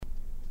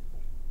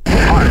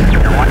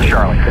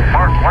Charlie.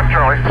 Mark, 1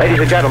 Charlie. Ladies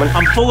and gentlemen,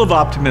 I'm full of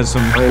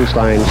optimism.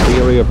 Einstein's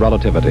theory of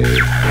relativity.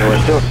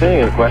 We're still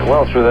seeing it quite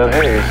well through that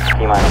haze.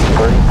 T-minus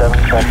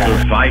 37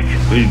 seconds. The fight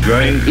is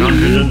growing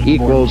confident. E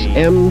equals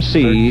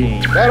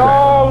MC. That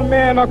all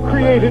men are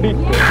created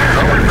equal.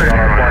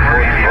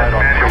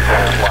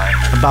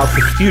 About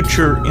the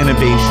future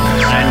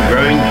innovations. And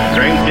growing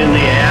strength in the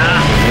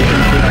air.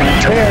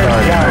 Tear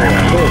down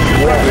this wall.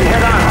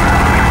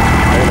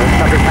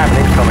 Something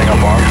happening coming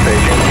up on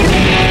station.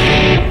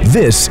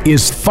 This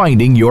is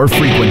Finding Your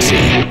Frequency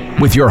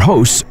with your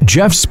hosts,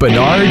 Jeff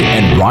Spinard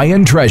and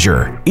Ryan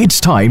Treasure. It's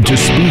time to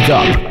speak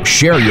up,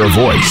 share your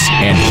voice,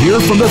 and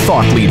hear from the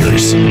thought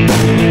leaders.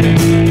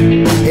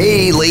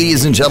 Hey,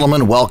 ladies and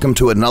gentlemen, welcome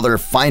to another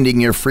Finding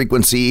Your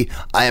Frequency.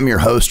 I am your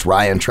host,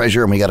 Ryan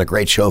Treasure, and we got a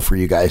great show for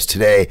you guys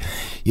today.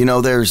 You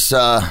know, there's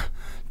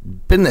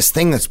been this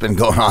thing that's been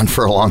going on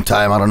for a long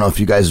time. I don't know if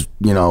you guys,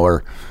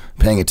 are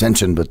paying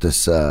attention, but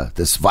this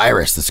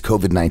virus, this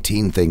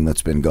COVID-19 thing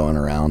that's been going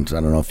around, I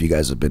don't know if you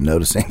guys have been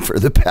noticing for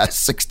the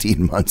past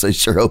 16 months. I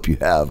sure hope you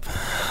have.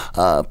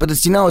 But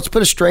it's, it's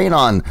put a strain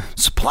on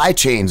supply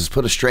chains. It's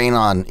put a strain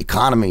on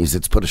economies.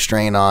 It's put a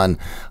strain on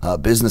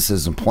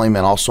businesses,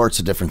 employment, all sorts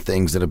of different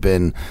things that have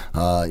been,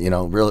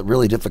 really,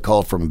 really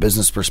difficult from a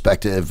business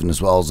perspective and as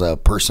well as a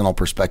personal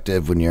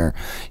perspective when you're,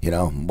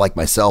 like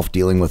myself,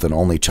 dealing with an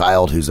only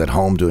child who's at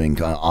home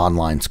doing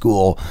online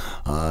school.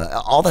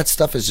 All that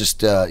stuff is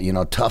just,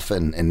 tough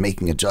and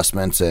making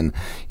adjustments. And,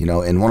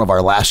 in one of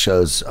our last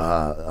shows,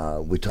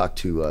 we talked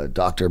to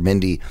Dr.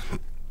 Mindy,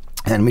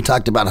 and we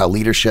talked about how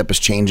leadership is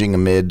changing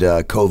amid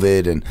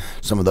COVID and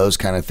some of those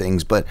kind of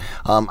things. But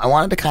I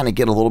wanted to kind of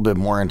get a little bit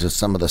more into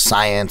some of the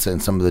science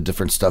and some of the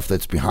different stuff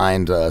that's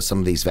behind some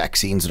of these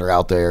vaccines that are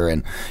out there,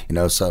 and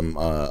some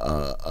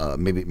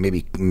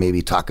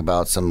maybe talk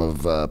about some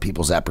of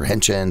people's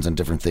apprehensions and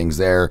different things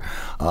there,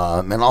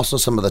 and also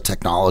some of the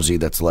technology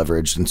that's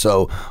leveraged. And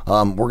so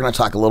we're going to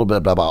talk a little bit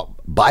about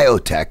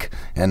biotech,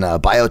 and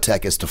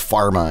biotech is to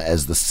pharma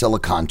as the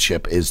silicon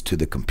chip is to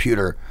the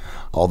computer.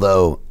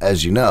 Although,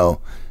 as you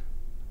know,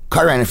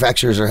 car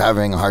manufacturers are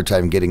having a hard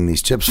time getting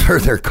these chips for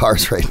their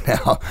cars right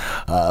now.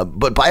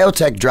 But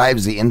biotech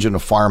drives the engine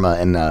of pharma,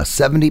 and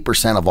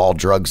 70% of all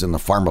drugs in the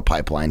pharma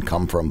pipeline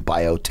come from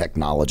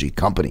biotechnology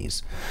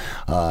companies.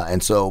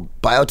 And so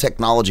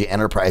biotechnology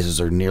enterprises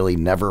are nearly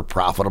never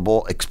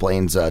profitable,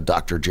 explains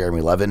Dr.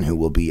 Jeremy Levin, who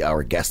will be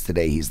our guest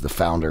today. He's the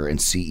founder and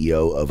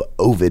CEO of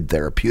Ovid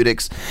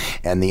Therapeutics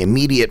and the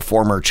immediate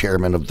former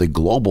chairman of the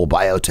Global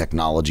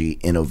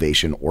Biotechnology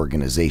Innovation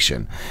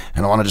Organization.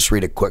 And I want to just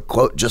read a quick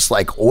quote. Just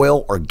like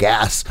oil or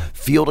gas,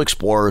 field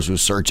explorers who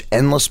search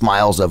endless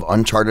miles of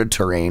uncharted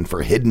terrain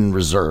for hidden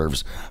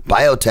reserves,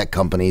 biotech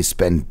companies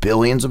spend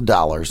billions of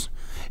dollars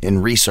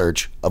in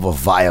research of a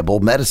viable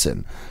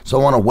medicine. So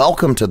I want to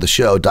welcome to the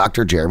show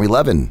Dr. Jeremy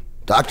Levin.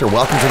 Doctor,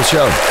 welcome to the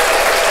show.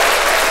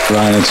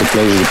 Ryan, it's a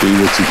pleasure to be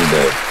with you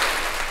today.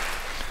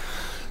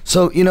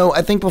 So,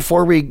 I think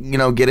before we,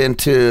 get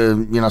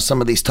into,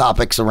 some of these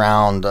topics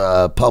around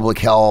public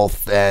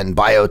health and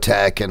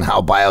biotech and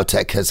how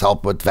biotech has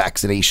helped with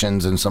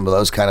vaccinations and some of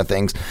those kind of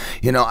things,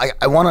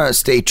 I want to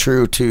stay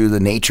true to the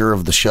nature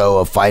of the show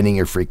of Finding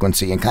Your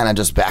Frequency and kind of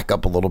just back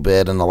up a little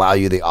bit and allow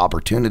you the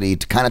opportunity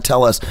to kind of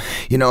tell us,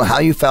 how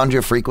you found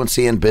your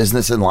frequency in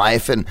business and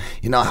life, and,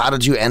 how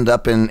did you end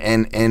up in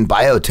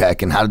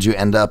biotech, and how did you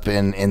end up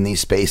in these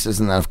spaces?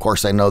 And then, of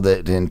course, I know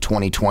that in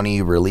 2020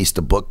 you released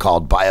a book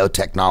called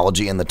Biotechnology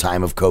in the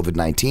time of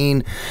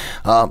COVID-19.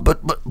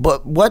 But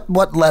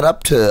what led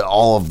up to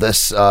all of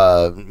this,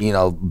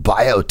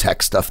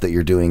 biotech stuff that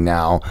you're doing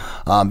now?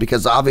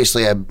 Because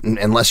obviously,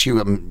 unless you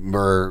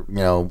were,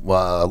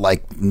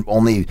 like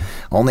only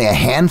a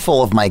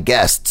handful of my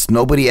guests,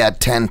 nobody at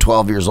 10,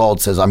 12 years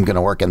old says, I'm going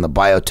to work in the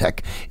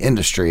biotech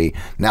industry.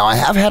 Now, I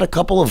have had a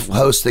couple of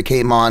hosts that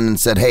came on and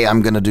said, hey,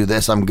 I'm going to do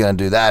this, I'm going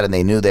to do that. And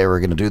they knew they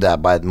were going to do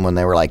that when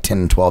they were like 10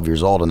 and 12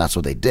 years old. And that's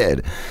what they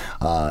did.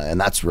 And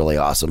that's really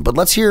awesome. But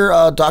let's hear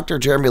Dr.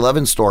 Jeremy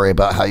Levin's story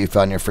about how you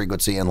found your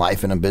frequency in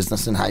life and in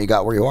business and how you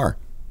got where you are.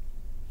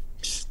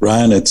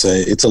 Ryan, it's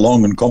a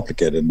long and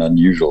complicated and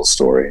unusual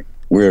story.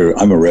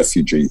 I'm a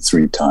refugee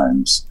 3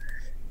 times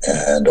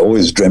and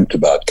always dreamt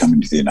about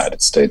coming to the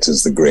United States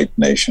as the great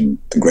nation,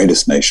 the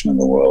greatest nation in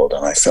the world.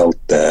 And I felt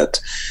that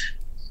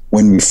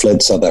when we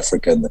fled South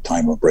Africa in the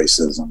time of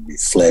racism, we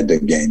fled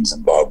again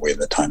Zimbabwe in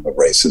the time of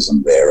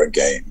racism there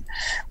again.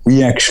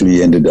 We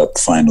actually ended up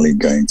finally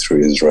going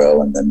through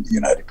Israel and then the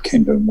United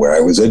Kingdom, where I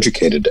was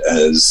educated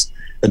as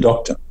a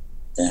doctor.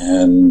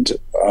 And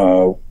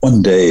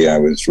one day I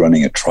was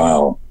running a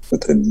trial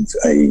with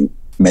a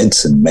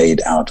medicine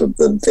made out of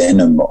the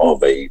venom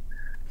of a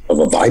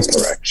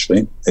viper,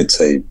 actually.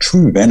 It's a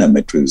true venom.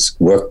 It was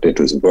worked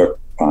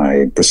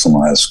by Bristol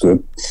Myers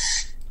Squibb.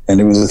 And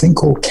it was a thing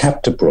called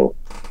Captopril.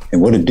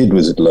 And what it did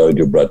was it lowered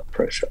your blood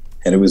pressure.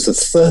 And it was the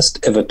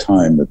first ever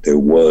time that there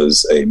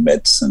was a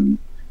medicine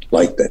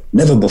like that,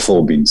 never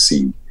before been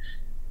seen.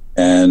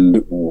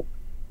 And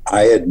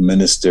I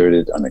administered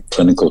it on a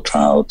clinical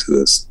trial to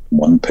this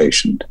one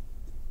patient,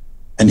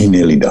 and he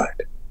nearly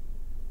died.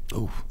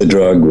 Oof. The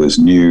drug was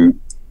new.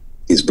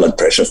 his blood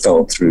pressure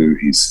fell through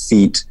his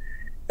feet,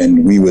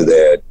 and we were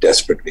there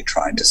desperately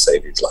trying to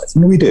save his life.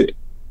 And we did.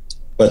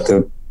 But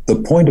the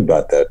point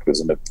about that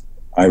was,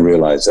 I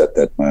realized at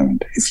that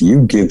moment, if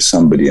you give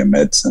somebody a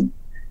medicine,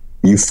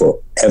 you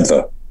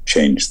forever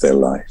change their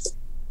life.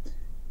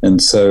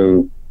 And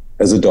so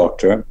as a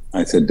doctor,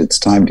 I said, it's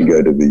time to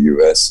go to the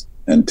US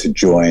and to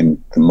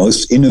join the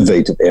most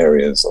innovative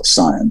areas of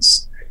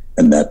science.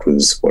 And that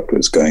was what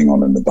was going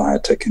on in the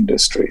biotech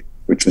industry,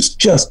 which was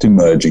just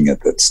emerging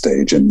at that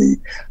stage in the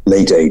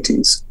late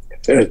 80s.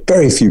 There are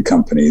very few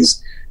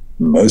companies.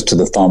 Most of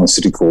the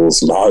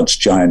pharmaceuticals, large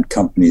giant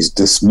companies,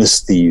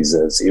 dismissed these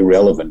as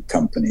irrelevant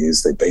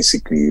companies. They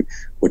basically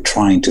were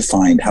trying to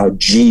find how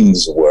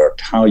genes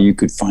worked, how you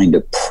could find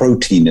a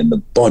protein in the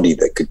body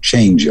that could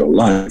change your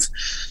life.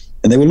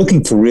 And they were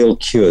looking for real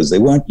cures. They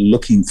weren't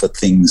looking for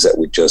things that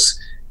would just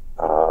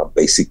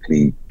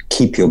basically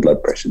keep your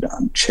blood pressure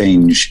down,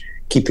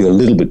 keep you a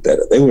little bit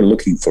better. They were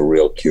looking for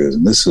real cures.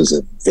 And this was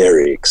a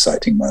very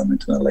exciting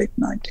moment in the late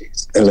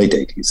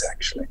 80s,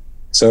 actually.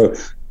 So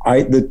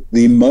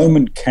the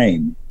moment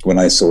came when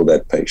I saw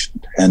that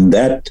patient, and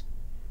that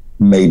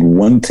made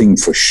one thing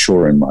for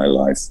sure in my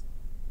life,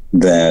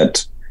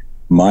 that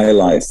my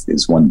life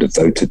is one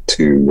devoted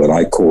to what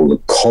I call the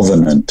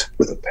covenant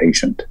with a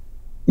patient.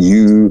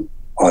 You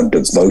are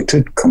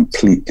devoted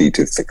completely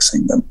to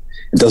fixing them.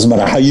 It doesn't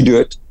matter how you do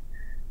it.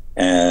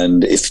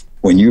 And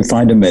when you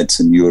find a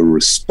medicine, you are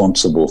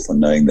responsible for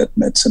knowing that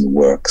medicine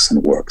works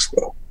and works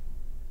well.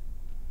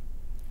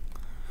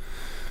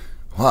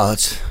 Wow,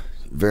 that's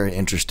very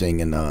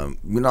interesting, and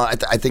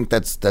I think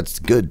that's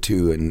good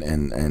too,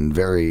 and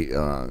very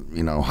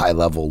high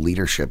level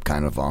leadership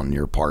kind of on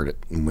your part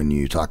when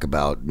you talk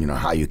about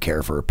how you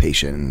care for a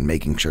patient and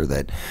making sure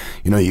that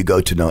you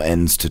go to no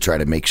ends to try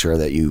to make sure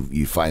that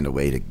you find a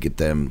way to get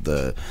them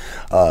the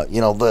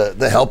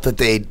help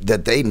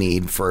that they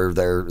need for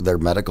their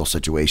medical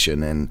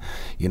situation. And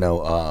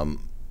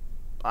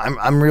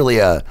I'm really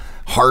a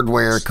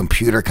hardware,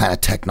 computer kind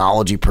of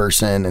technology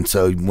person. And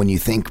so when you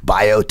think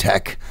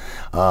biotech,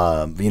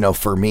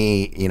 for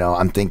me,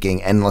 I'm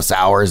thinking endless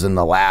hours in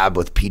the lab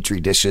with petri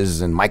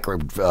dishes and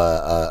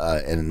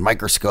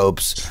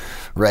microscopes,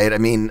 right? I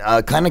mean,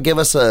 kind of give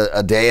us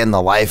a day in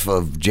the life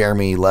of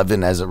Jeremy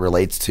Levin as it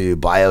relates to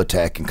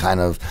biotech, and kind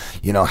of,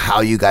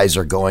 how you guys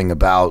are going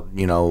about,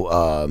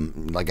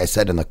 like I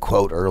said in the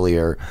quote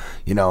earlier,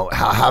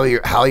 how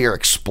you're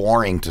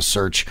exploring to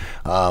search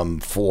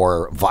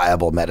for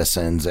viable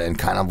medicines,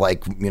 and kind of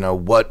like,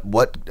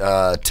 what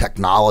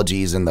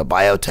technologies in the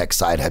biotech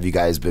side have you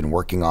guys been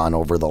working on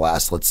over the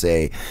last, let's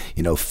say,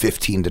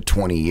 15 to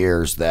 20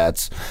 years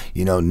that's,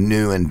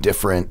 new and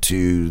different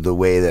to the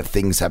way that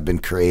things have been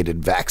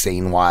created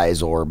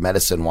vaccine-wise or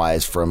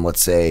medicine-wise from,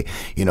 let's say,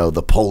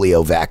 the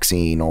polio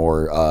vaccine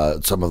or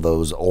some of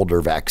those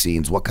older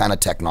vaccines. What kind of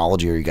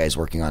technology are you guys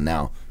working on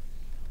now?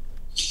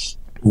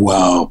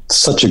 Wow,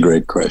 such a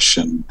great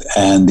question.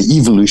 And the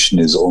evolution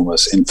is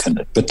almost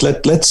infinite. But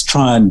let's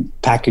try and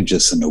package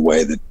this in a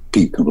way that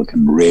people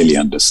can really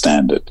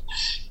understand it.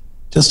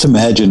 Just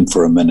imagine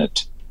for a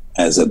minute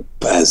as a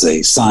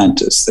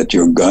scientist that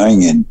you're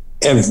going in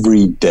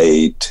every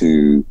day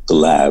to the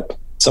lab.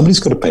 Somebody's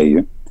got to pay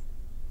you.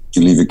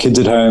 You leave your kids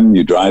at home,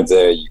 you drive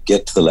there, you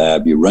get to the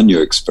lab, you run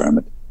your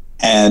experiment,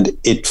 and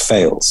it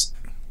fails.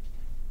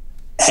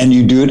 And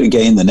you do it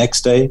again the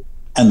next day,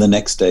 and the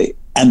next day,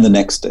 and the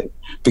next day.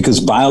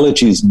 Because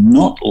biology is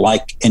not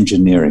like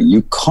engineering.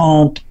 You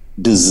can't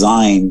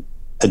design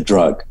a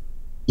drug.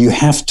 You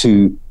have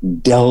to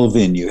delve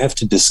in, you have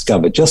to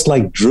discover, just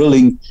like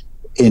drilling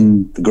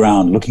in the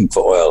ground looking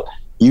for oil.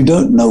 You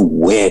don't know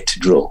where to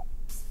drill.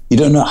 You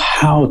don't know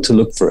how to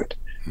look for it.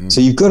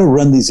 So you've got to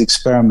run these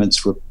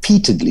experiments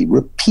repeatedly.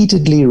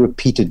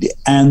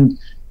 And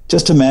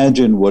just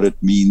imagine what it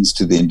means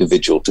to the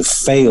individual to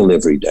fail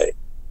every day,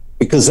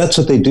 because that's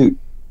what they do.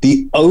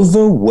 The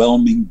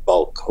overwhelming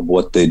bulk of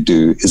what they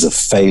do is a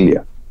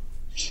failure.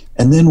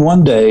 And then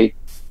one day,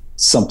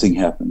 something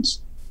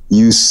happens.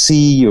 You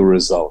see your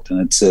result, and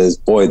it says,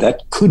 boy,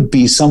 that could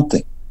be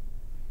something.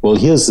 Well,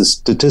 here's the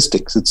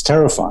statistics. It's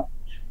terrifying.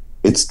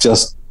 It's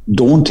just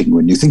daunting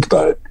when you think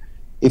about it.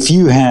 If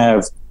you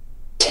have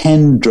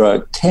 10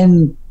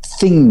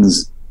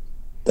 things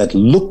that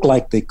look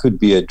like they could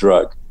be a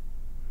drug,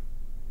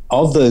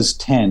 of those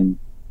 10,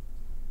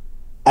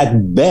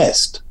 at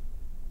best,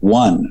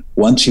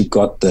 once you've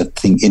got that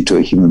thing into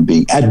a human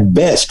being, at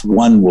best,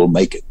 one will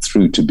make it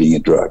through to being a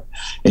drug.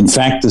 In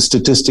fact, the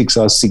statistics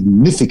are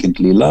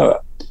significantly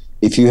lower.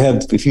 If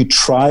you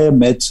try a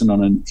medicine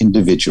on an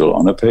individual,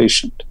 on a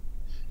patient,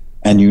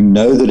 and you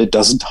know that it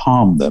doesn't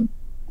harm them,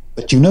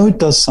 but you know it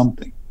does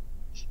something,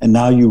 and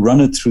now you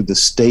run it through the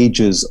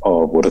stages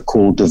of what are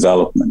called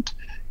development,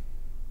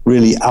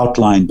 really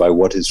outlined by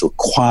what is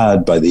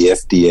required by the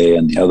FDA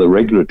and the other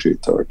regulatory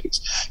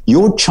authorities,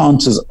 your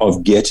chances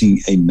of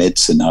getting a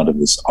medicine out of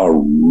this are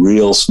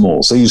real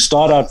small. So you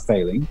start out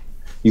failing,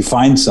 you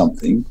find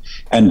something,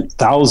 and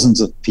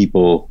thousands of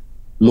people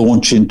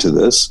launch into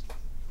this.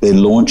 They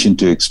launch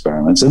into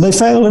experiments, and they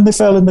fail, and they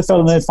fail, and they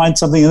fail, and they find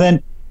something, and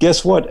then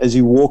guess what? As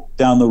you walk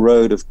down the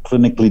road of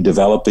clinically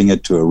developing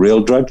it to a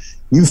real drug,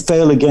 you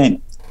fail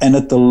again. And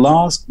at the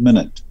last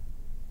minute,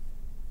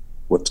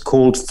 what's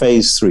called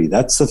phase 3,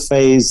 that's the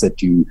phase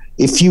that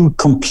if you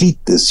complete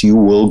this, you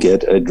will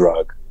get a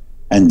drug.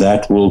 And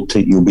that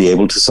you'll be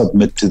able to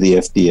submit to the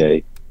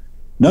FDA.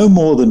 No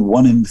more than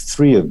 1 in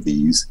 3 of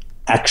these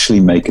actually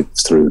make it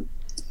through.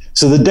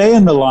 So the day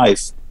in the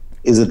life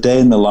is a day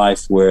in the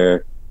life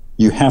where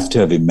you have to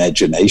have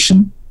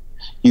imagination,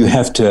 you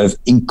have to have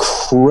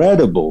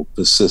incredible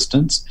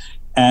persistence,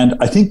 and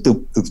I think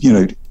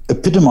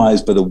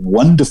epitomized by the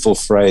wonderful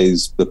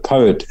phrase, the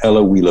poet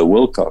Ella Wheeler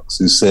Wilcox,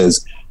 who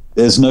says,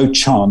 "There's no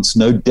chance,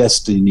 no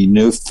destiny,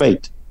 no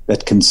fate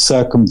that can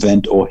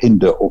circumvent or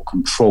hinder or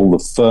control the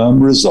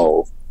firm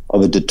resolve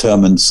of a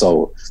determined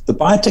soul." The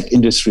biotech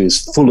industry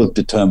is full of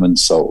determined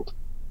souls.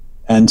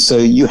 And so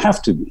you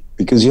have to be,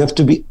 because you have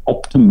to be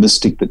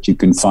optimistic that you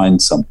can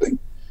find something.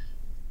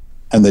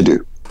 And they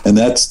do. And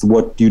that's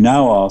what you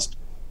now asked,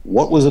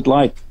 what was it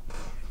like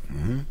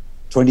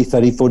 20,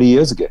 30, 40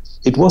 years ago?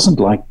 It wasn't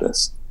like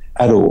this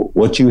at all.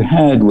 What you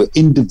had were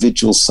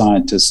individual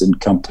scientists and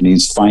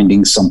companies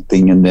finding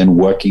something and then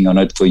working on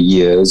it for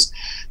years.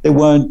 They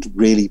weren't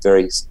really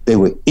they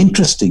were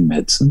interesting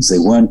medicines.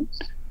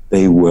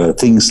 They were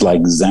things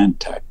like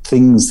Zantac,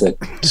 things that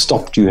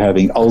stopped you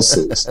having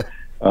ulcers.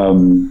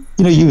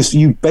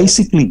 You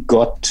basically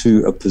got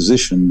to a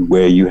position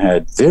where you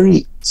had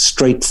very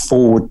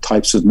straightforward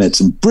types of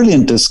medicine,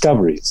 brilliant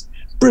discoveries,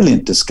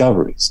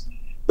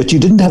 but you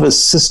didn't have a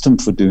system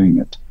for doing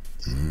it.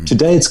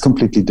 Today, it's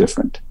completely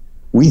different.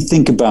 We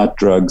think about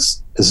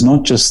drugs as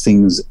not just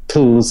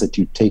pills that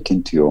you take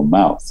into your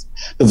mouth.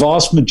 The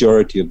vast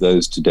majority of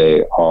those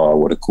today are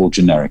what are called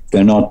generic.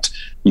 They're not,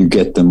 you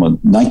get them on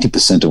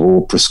 90% of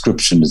all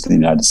prescriptions in the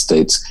United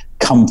States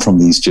come from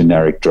these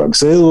generic drugs.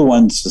 They're the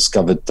ones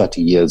discovered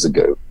 30 years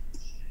ago.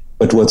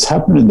 But what's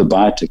happened in the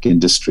biotech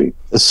industry,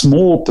 a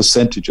small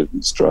percentage of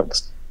these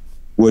drugs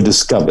were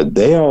discovered.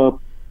 They are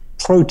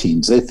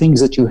proteins. They're things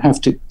that you have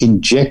to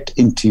inject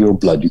into your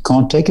blood. You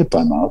can't take it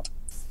by mouth.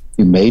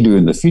 You may do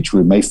in the future.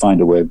 We may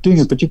find a way of doing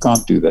it, but you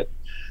can't do that.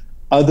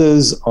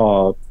 Others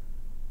are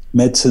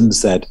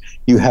medicines that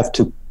you have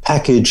to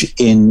package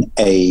in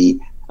a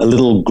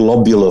little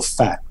globular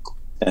fat,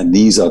 and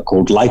these are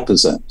called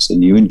liposomes,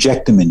 and you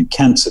inject them in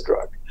cancer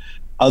drug.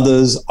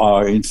 Others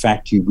are, in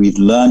fact, we've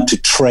learned to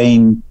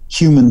train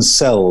human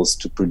cells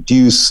to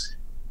produce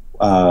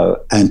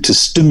and to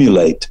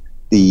stimulate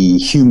the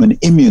human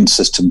immune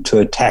system to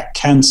attack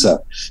cancer.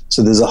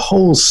 So there's a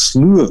whole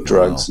slew of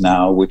drugs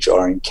now which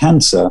are in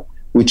cancer,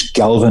 which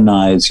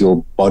galvanize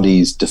your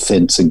body's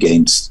defense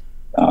against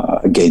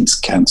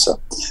cancer.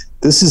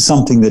 This is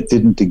something that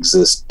didn't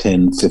exist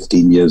 10,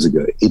 15 years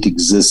ago. It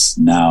exists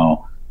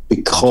now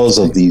because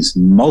of these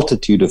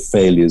multitude of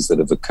failures that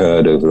have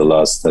occurred over the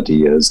last 30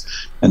 years,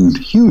 and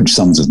huge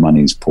sums of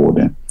money is poured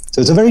in.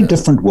 So it's a very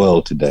different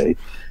world today.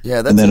 Yeah,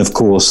 and then, of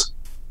course,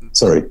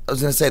 sorry. I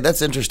was going to say,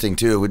 that's interesting,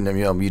 too.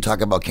 You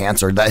talk about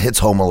cancer. That hits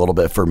home a little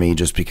bit for me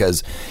just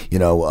because,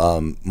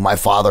 my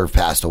father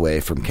passed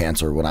away from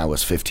cancer when I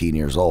was 15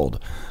 years old.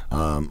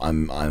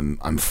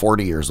 I'm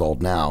 40 years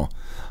old now.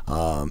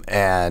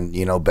 And,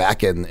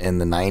 back in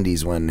the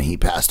 90s when he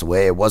passed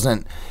away, it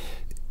wasn't,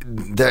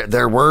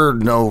 there were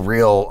no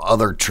real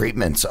other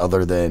treatments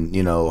other than,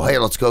 hey,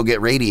 let's go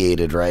get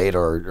radiated, right?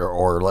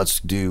 Or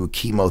let's do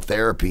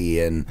chemotherapy.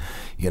 And,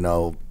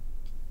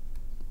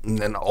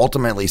 and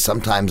ultimately,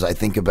 sometimes I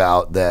think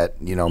about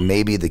that,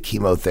 maybe the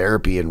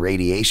chemotherapy and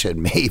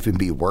radiation may even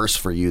be worse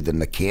for you than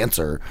the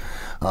cancer.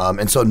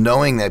 And so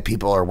knowing that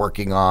people are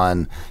working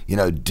on,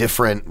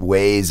 different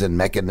ways and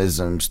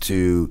mechanisms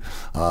to,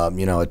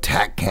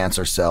 attack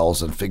cancer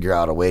cells and figure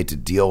out a way to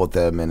deal with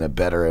them in a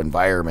better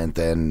environment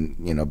than,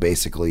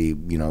 basically,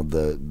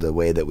 the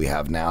way that we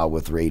have now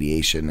with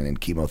radiation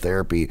and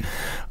chemotherapy.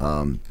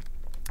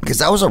 Because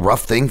that was a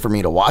rough thing for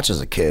me to watch as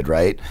a kid,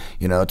 right?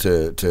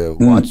 To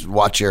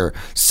watch your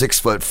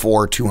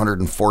 6'4",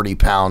 240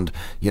 pound,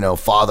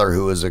 father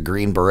who was a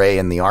Green Beret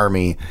in the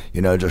Army,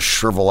 just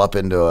shrivel up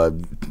into a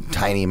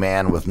tiny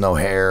man with no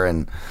hair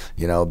and,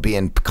 be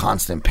in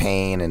constant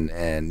pain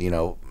and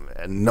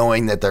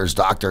knowing that there's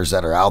doctors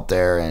that are out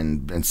there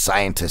and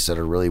scientists that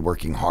are really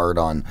working hard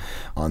on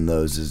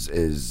those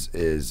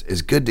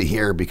is good to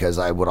hear, because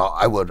I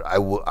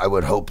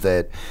would hope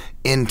that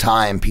in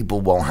time people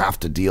won't have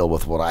to deal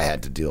with what I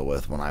had to deal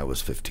with when I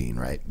was 15,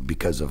 right?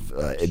 Because of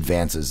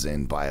advances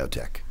in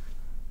biotech.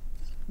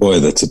 Boy,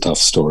 that's a tough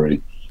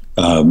story.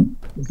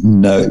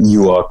 No,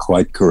 you are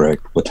quite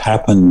correct. What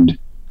happened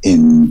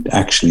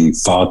actually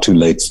far too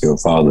late for your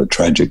father,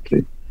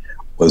 tragically,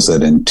 was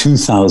that in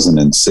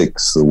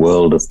 2006, the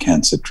world of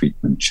cancer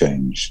treatment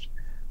changed.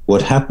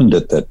 What happened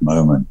at that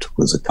moment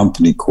was a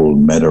company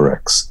called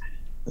Medarex.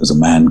 There was a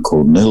man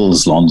called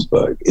Nils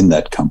Lonsberg in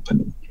that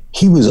company.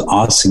 He was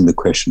asking the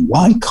question,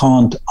 why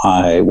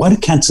do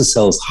cancer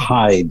cells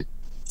hide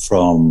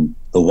from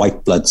the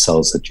white blood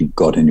cells that you've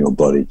got in your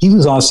body? He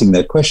was asking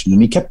that question,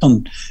 and he kept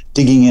on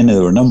digging in.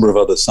 There were a number of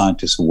other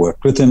scientists who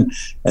worked with him,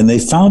 and they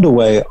found a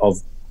way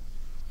of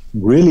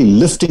really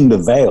lifting the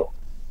veil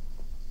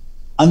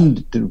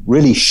and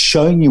really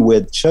showing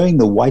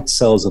the white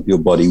cells of your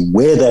body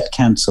where that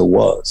cancer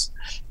was.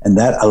 And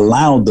that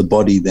allowed the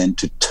body then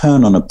to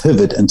turn on a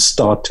pivot and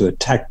start to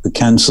attack the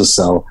cancer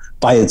cell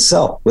by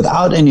itself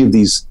without any of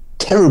these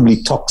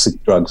terribly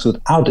toxic drugs,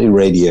 without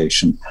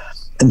irradiation.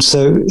 And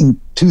so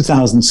in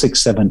 2006,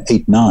 7,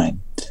 8,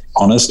 9,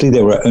 honestly,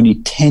 there were only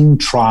 10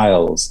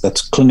 trials,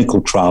 that's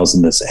clinical trials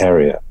in this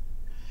area.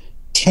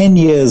 10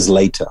 years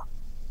later,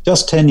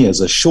 just 10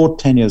 years, a short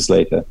 10 years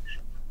later,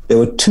 there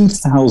were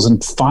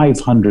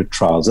 2,500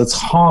 trials. That's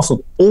half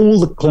of all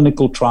the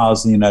clinical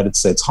trials in the United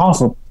States.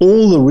 Half of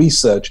all the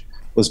research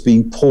was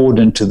being poured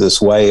into this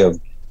way of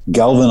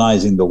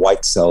galvanizing the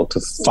white cell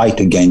to fight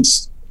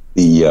against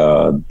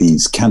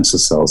these cancer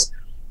cells.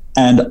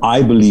 And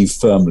I believe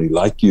firmly,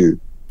 like you,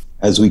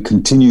 as we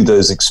continue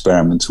those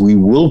experiments, we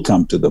will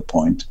come to the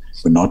point,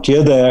 we're not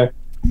yet there,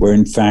 where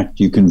in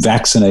fact you can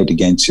vaccinate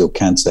against your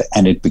cancer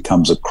and it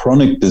becomes a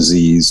chronic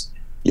disease.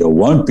 You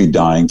won't be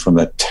dying from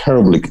that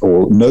terribly,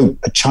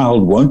 a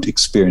child won't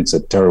experience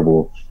a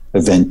terrible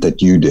event that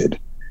you did.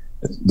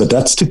 But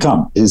that's to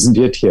come, isn't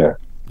yet here.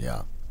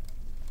 Yeah.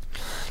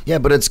 Yeah,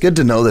 but it's good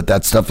to know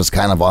that stuff is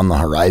kind of on the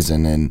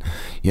horizon. And,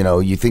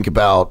 you think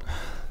about,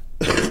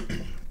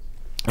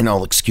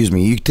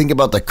 you think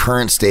about the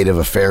current state of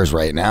affairs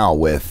right now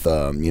with,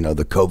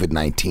 the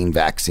COVID-19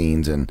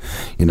 vaccines and,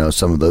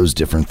 some of those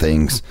different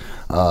things.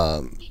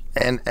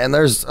 And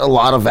there's a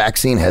lot of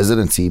vaccine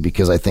hesitancy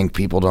because I think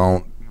people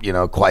don't,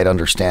 quite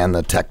understand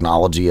the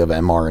technology of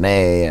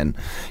mRNA and,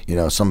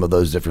 some of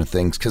those different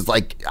things. Because,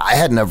 I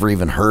had never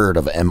even heard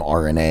of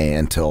mRNA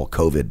until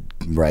COVID,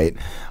 right?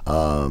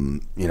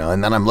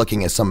 And then I'm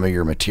looking at some of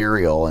your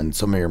material, and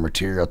some of your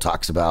material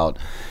talks about,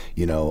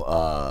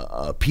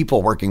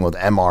 people working with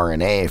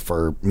mRNA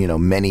for,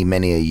 many,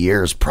 many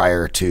years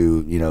prior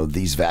to,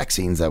 these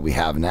vaccines that we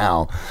have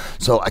now.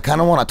 So I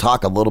kind of want to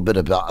talk a little bit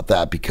about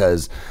that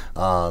because,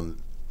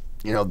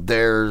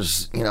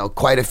 there's,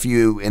 quite a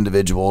few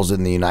individuals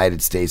in the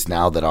United States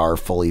now that are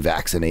fully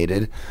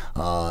vaccinated.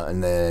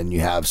 And then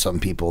you have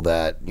some people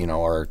that,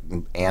 are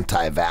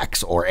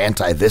anti-vax or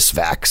anti-this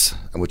vax,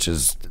 which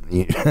is,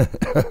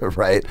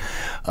 right.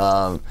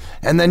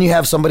 And then you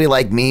have somebody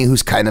like me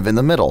who's kind of in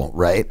the middle,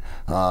 right?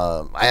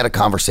 I had a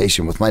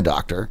conversation with my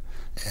doctor,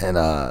 and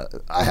I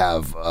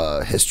have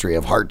a history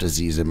of heart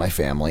disease in my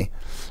family.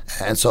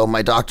 And so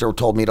my doctor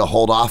told me to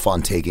hold off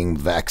on taking the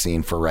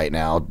vaccine for right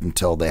now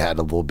until they had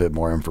a little bit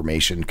more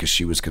information because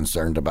she was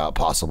concerned about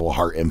possible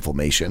heart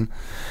inflammation.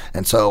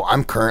 And so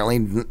I'm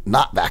currently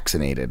not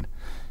vaccinated.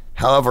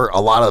 However,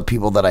 a lot of the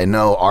people that I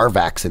know are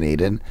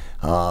vaccinated.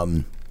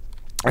 And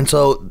a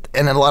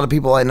lot of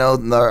people I know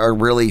are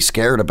really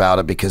scared about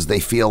it because they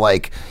feel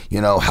like,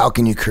 how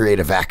can you create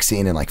a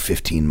vaccine in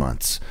 15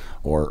 months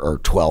or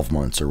 12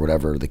 months or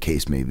whatever the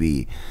case may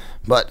be.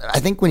 But I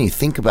think when you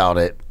think about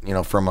it,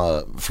 from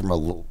a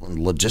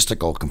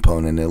logistical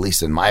component, at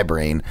least in my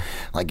brain,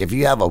 if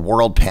you have a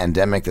world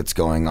pandemic that's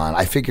going on,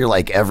 I figure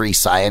every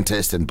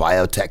scientist and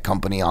biotech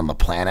company on the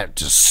planet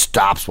just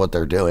stops what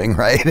they're doing,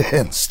 right?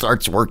 And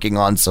starts working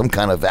on some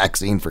kind of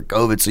vaccine for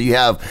COVID. So you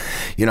have,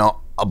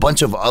 a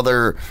bunch of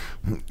other,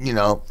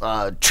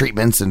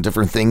 treatments and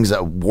different things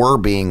that were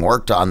being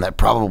worked on that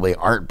probably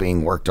aren't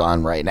being worked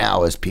on right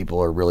now as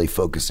people are really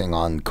focusing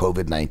on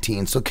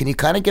COVID-19. So can you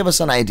kind of give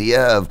us an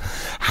idea of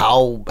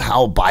how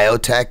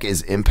biotech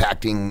is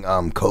impacting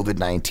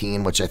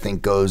COVID-19, which I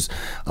think goes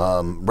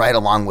right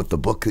along with the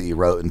book that you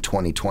wrote in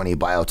 2020,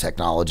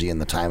 Biotechnology in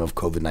the Time of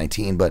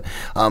COVID-19. But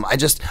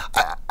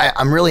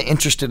I'm really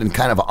interested in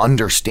kind of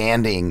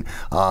understanding,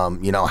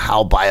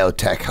 how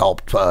biotech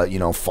helped,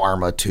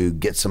 pharma to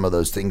get some of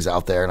those things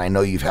out there. And I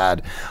know you've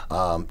had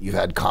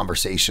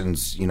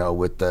conversations,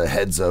 with the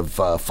heads of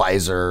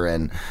Pfizer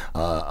and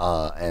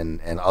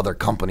other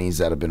companies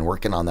that have been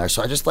working on there.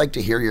 So I just like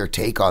to hear your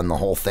take on the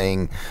whole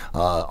thing,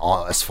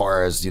 as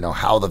far as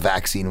how the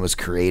vaccine was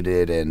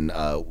created and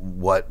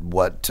what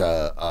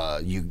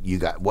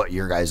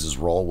your guys'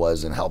 role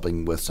was in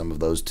helping with some of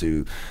those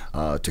to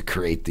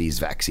create these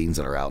vaccines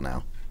that are out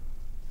now.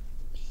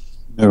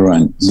 No,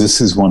 Ryan,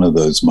 this is one of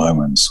those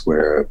moments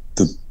where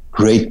the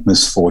great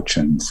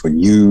misfortune for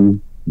you,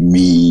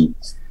 me,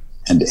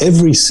 and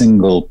every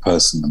single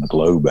person in the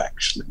globe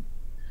actually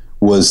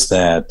was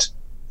that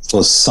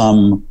for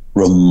some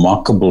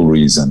remarkable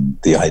reason,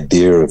 the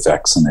idea of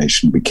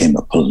vaccination became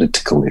a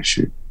political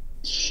issue.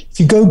 If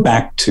you go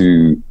back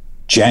to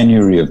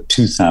January of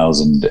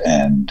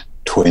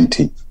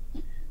 2020,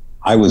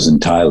 I was in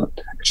Thailand,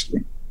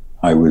 actually.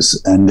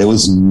 And there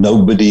was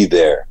nobody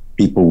there.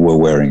 People were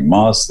wearing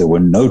masks. There were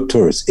no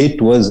tourists.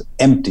 It was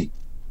empty.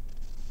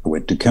 I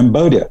went to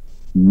Cambodia.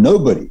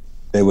 Nobody.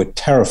 They were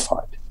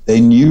terrified. They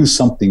knew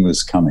something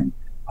was coming.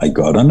 I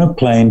got on a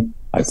plane.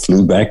 I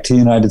flew back to the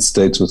United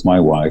States with my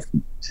wife,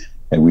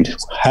 and we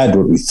had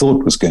what we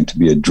thought was going to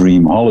be a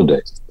dream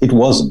holiday. It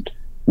wasn't.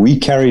 We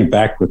carried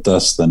back with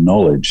us the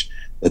knowledge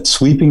that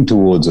sweeping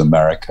towards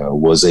America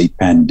was a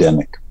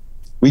pandemic.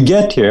 We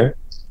get here,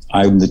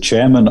 I'm the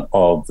chairman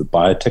of the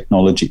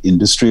Biotechnology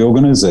Industry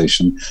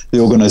Organization, the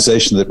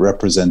organization that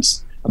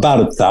represents about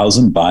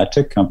 1,000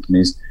 biotech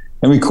companies.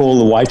 And we call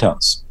the White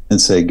House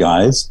and say,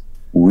 guys,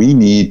 we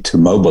need to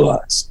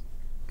mobilize.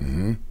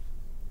 Mm-hmm.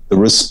 The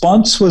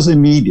response was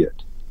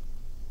immediate.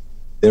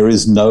 There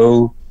is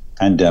no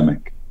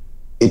pandemic.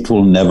 It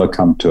will never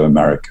come to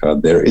America.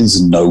 There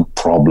is no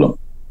problem.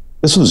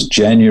 This was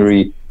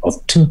January of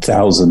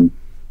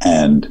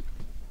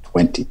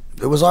 2020.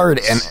 It was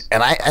already,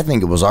 and I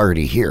think it was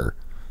already here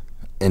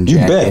in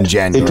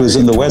January. It was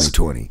in the West.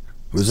 2020. It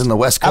was in the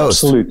West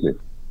Coast. Absolutely.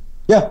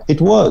 Yeah,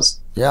 it was.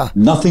 Yeah.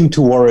 Nothing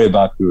to worry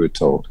about, we were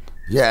told.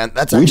 Yeah, and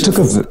that's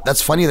actually,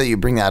 that's funny that you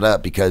bring that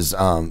up because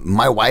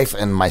my wife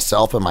and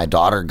myself and my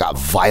daughter got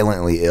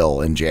violently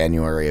ill in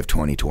January of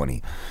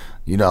 2020.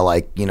 You know,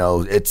 like, you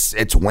know,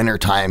 it's winter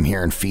time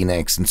here in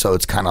Phoenix, and so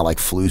it's kind of like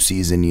flu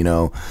season, you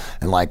know,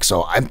 and like,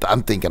 so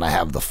I'm thinking I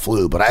have the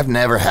flu, but I've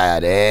never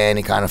had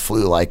any kind of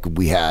flu like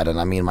we had. And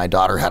I mean, my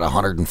daughter had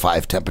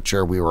 105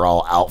 temperature. We were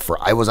all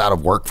I was out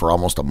of work for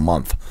almost a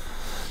month.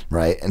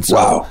 Right. And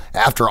so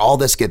after all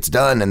this gets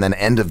done, and then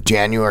end of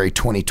January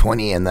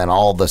 2020, and then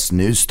all this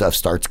news stuff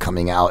starts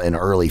coming out in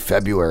early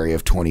February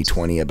of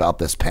 2020 about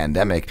this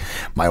pandemic,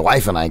 my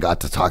wife and I got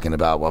to talking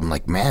about, well, I'm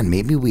like, man,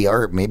 maybe we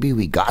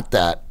got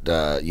that,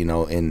 you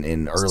know,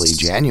 in early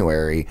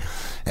January.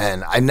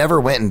 And I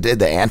never went and did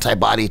the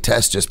antibody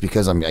test just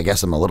because I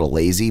guess I'm a little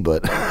lazy,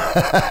 but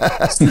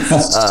I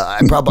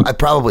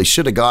probably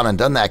should have gone and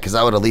done that because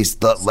I would at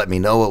least let me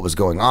know what was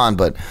going on.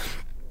 But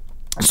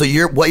so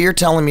what you're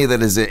telling me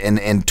that is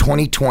in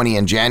 2020,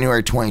 in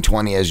January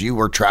 2020, as you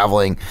were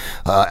traveling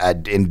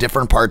in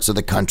different parts of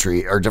the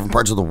country or different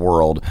parts of the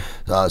world,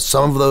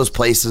 some of those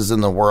places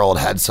in the world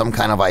had some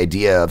kind of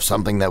idea of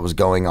something that was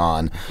going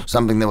on,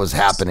 something that was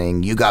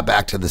happening. You got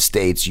back to the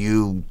States,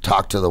 you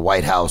talked to the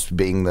White House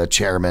being the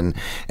chairman,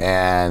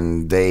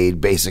 and they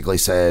basically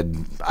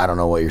said, I don't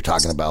know what you're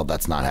talking about.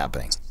 That's not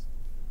happening.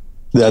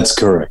 That's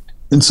correct.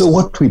 And so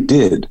what we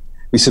did,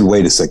 we said,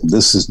 wait a second,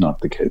 this is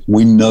not the case.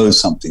 We know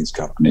something's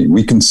happening.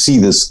 We can see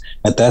this.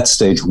 At that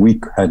stage, we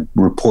had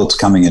reports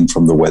coming in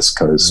from the West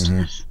Coast.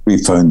 Mm-hmm.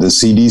 We phoned the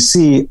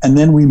CDC, and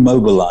then we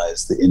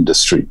mobilized the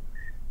industry.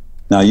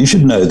 Now, you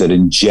should know that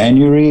in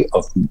January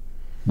of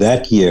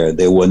that year,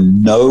 there were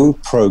no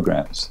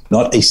programs,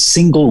 not a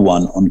single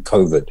one on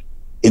COVID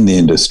in the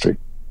industry.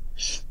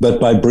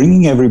 But by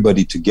bringing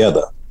everybody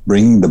together,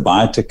 bringing the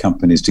biotech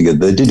companies together,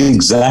 they did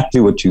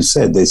exactly what you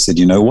said. They said,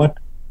 you know what?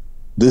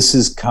 This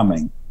is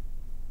coming.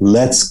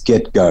 Let's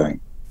get going.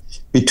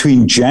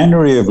 Between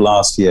January of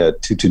last year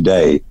to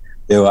today,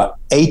 there were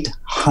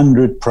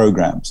 800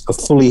 programs.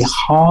 Fully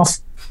half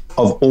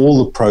of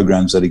all the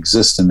programs that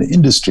exist in the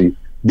industry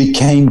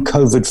became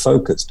COVID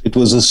focused. It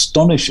was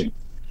astonishing.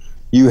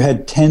 You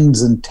had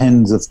tens and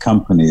tens of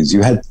companies.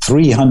 You had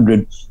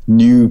 300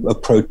 new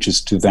approaches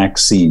to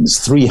vaccines,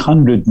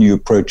 300 new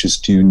approaches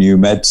to new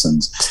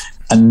medicines,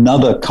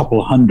 another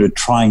couple hundred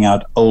trying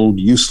out old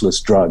useless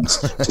drugs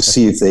to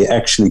see if they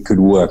actually could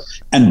work.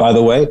 And by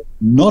the way,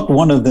 not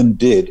one of them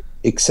did,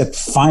 except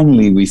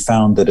finally we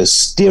found that a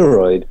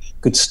steroid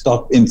could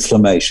stop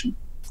inflammation.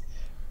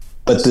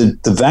 But the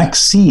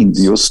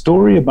vaccines, your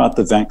story about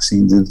the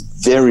vaccines is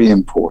very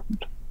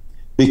important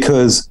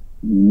because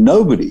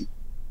nobody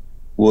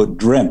would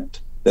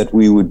dreamt that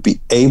we would be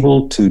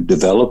able to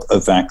develop a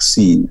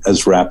vaccine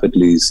as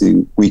rapidly as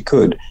we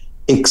could,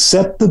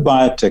 except the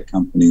biotech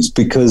companies,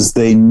 because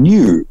they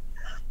knew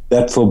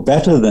that for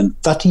better than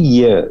 30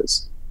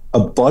 years, a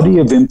body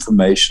of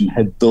information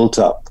had built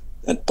up.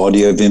 That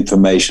body of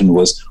information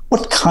was,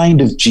 what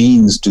kind of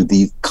genes do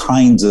these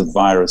kinds of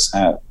virus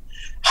have?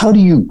 How do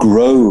you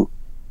grow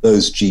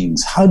those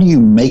genes? How do you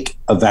make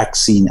a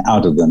vaccine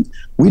out of them?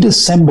 We'd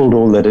assembled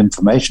all that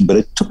information, but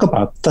it took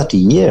about 30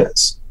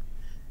 years.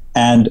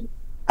 And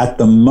at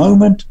the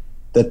moment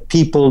that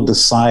people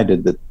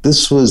decided that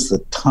this was the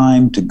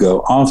time to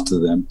go after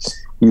them,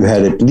 you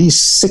had at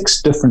least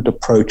 6 different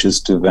approaches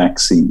to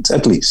vaccines,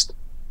 at least.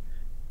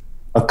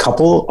 A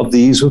couple of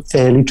these were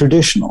fairly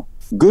traditional.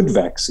 Good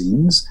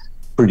vaccines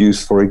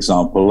produced, for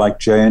example, like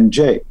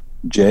J&J.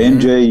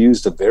 J&J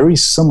used a very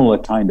similar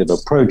kind of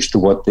approach to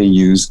what they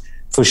use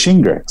for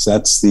Shingrix.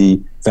 That's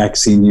the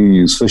vaccine you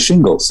use for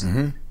shingles.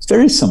 Mm-hmm. It's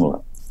very similar.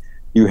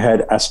 You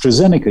had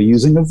AstraZeneca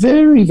using a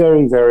very,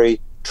 very,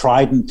 very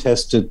tried and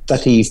tested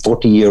 30,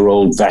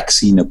 40-year-old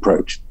vaccine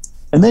approach.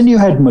 And then you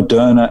had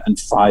Moderna and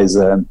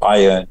Pfizer and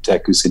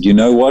BioNTech who said, you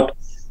know what?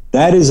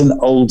 That is an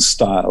old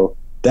style.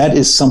 That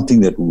is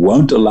something that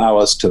won't allow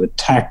us to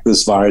attack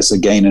this virus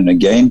again and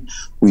again.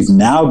 We've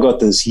now got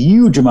this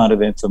huge amount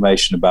of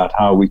information about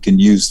how we can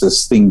use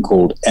this thing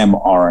called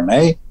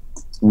mRNA.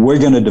 We're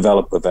going to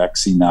develop a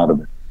vaccine out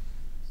of it.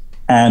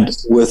 And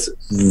with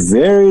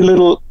very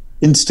little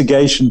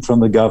instigation from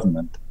the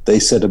government, they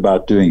set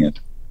about doing it.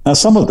 Now,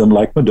 some of them,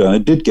 like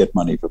Moderna, did get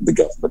money from the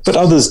government, but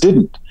others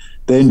didn't.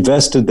 They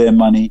invested their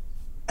money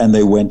and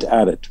they went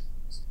at it.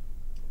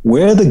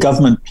 Where the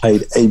government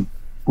played a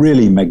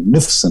really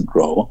magnificent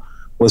role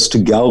was to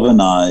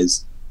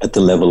galvanize at the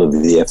level of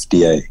the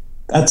FDA.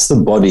 That's the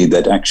body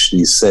that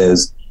actually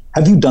says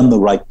have you done the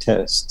right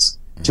tests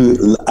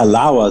to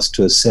allow us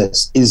to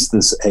assess, is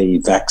this a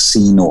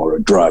vaccine or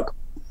a drug?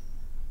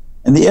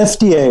 And the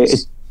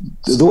FDA,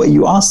 the way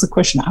you ask the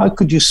question, how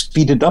could you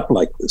speed it up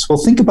like this? Well,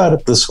 think about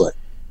it this way.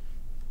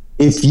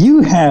 If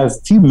you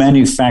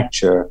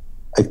manufacture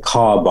a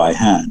car by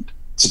hand,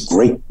 it's a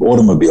great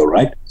automobile,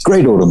 right?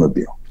 Great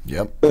automobile.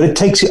 Yep. But it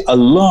takes you a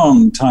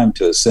long time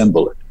to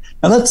assemble it.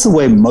 Now, that's the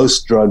way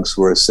most drugs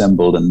were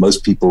assembled and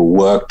most people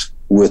worked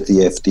with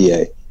the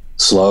FDA.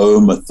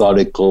 Slow,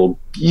 methodical,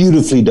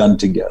 beautifully done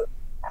together.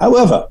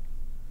 However,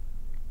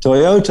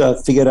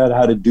 Toyota figured out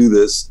how to do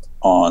this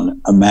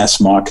on a mass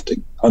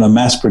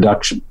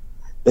production.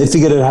 They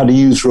figured out how to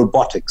use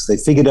robotics. They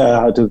figured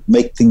out how to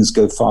make things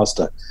go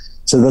faster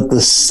so that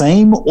the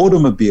same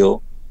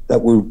automobile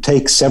that would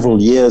take several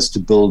years to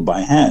build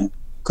by hand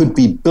could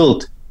be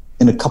built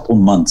in a couple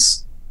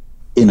months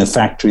in a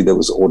factory that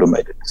was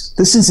automated.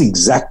 This is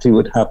exactly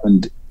what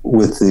happened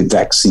with the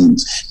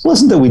vaccines. It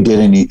wasn't that we did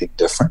anything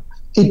different.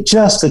 It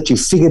just that you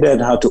figured out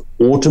how to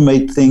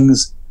automate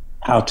things,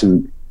 how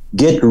to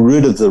get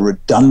rid of the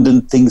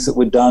redundant things that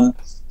were done,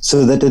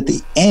 so that at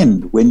the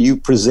end, when you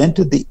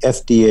presented the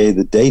FDA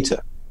the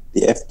data,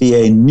 the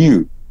FDA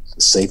knew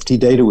the safety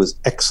data was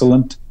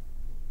excellent,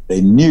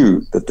 they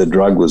knew that the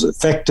drug was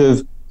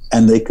effective,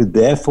 and they could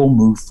therefore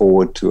move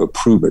forward to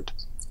approve it.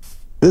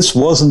 This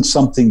wasn't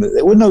something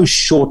there were no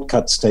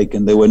shortcuts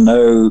taken, there were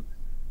no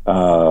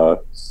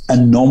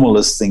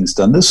anomalous things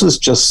done. This was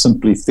just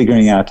simply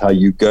figuring out how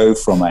you go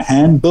from a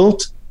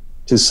hand-built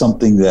to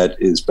something that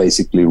is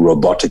basically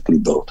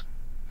robotically built.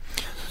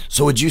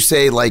 So would you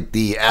say like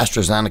the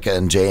AstraZeneca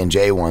and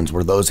J&J ones,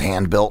 were those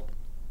hand-built?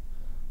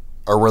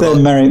 Or were They're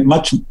those very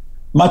much,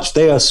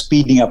 they are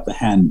speeding up the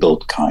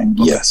hand-built kind,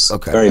 okay. Yes.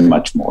 Okay. Very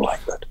much more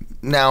like that.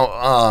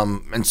 Now,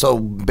 and so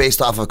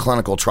based off of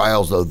clinical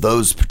trials, though,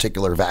 those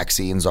particular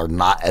vaccines are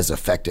not as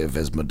effective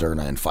as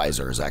Moderna and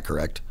Pfizer. Is that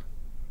correct?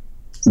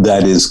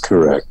 That is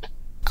correct.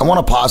 I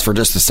want to pause for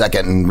just a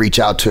second and reach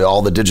out to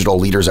all the digital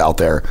leaders out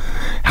there.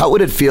 How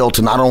would it feel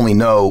to not only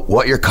know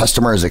what your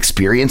customer is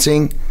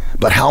experiencing,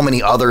 but how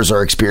many others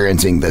are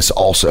experiencing this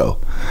also?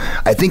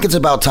 I think it's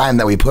about time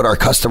that we put our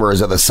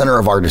customers at the center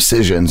of our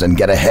decisions and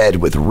get ahead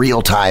with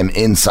real-time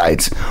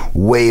insights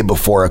way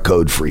before a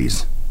code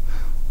freeze.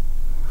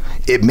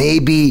 It may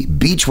be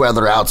beach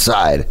weather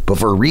outside, but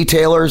for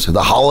retailers,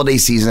 the holiday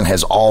season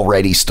has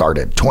already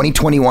started.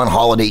 2021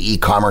 holiday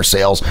e-commerce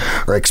sales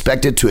are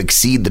expected to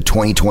exceed the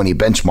 2020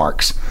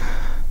 benchmarks.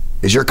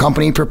 Is your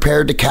company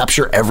prepared to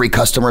capture every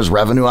customer's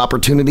revenue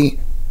opportunity?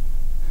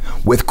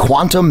 With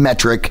Quantum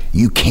Metric,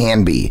 you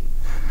can be.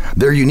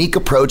 Their unique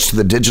approach to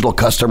the digital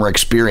customer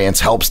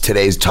experience helps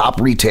today's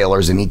top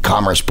retailers and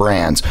e-commerce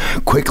brands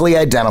quickly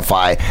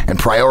identify and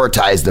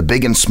prioritize the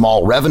big and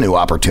small revenue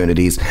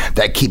opportunities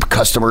that keep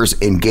customers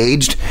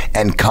engaged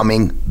and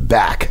coming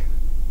back.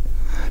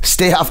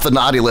 Stay off the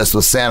naughty list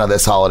with Santa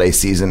this holiday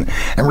season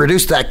and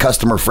reduce that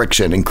customer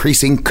friction,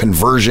 increasing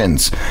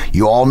conversions.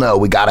 You all know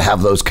we got to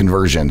have those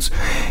conversions.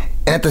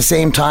 And at the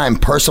same time,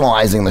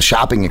 personalizing the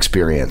shopping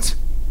experience.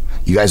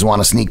 You guys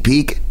want a sneak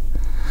peek?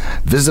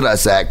 Visit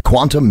us at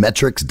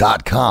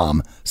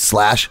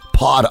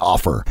quantummetrics.com/pod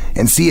offer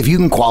and see if you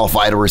can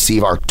qualify to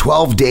receive our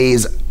 12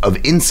 days of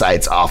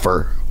insights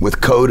offer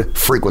with code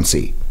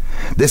frequency.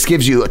 This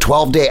gives you a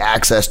 12-day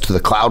access to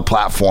the cloud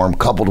platform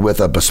coupled with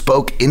a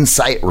bespoke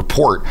insight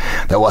report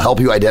that will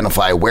help you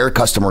identify where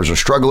customers are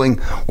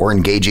struggling or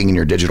engaging in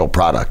your digital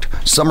product.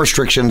 Some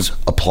restrictions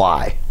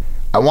apply.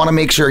 I want to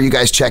make sure you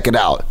guys check it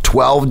out.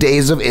 12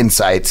 days of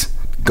insights.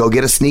 Go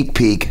get a sneak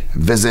peek.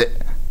 Visit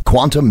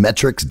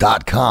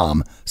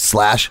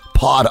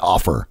quantummetrics.com/pod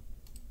offer.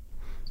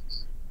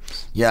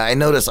 Yeah, I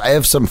noticed I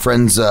have some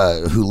friends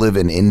who live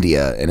in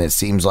India, and it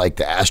seems like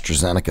the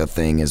AstraZeneca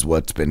thing is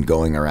what's been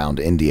going around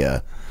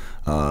India,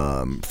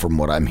 from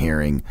what I'm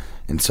hearing.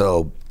 And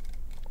so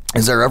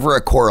is there ever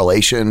a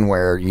correlation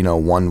where,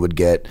 one would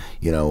get,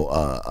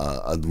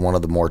 one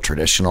of the more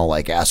traditional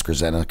like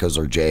AstraZeneca's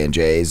or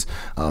J&J's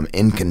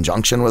in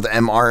conjunction with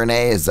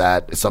mRNA? Is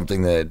that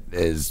something that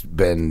has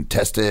been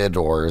tested,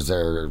 or is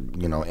there,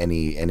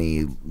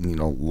 any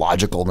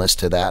logicalness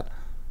to that?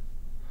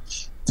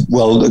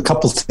 Well, a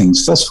couple of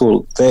things. First of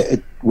all,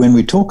 when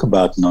we talk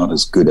about not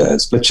as good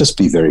as, let's just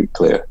be very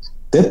clear.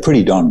 They're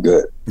pretty darn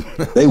good.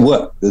 They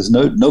work. There's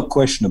no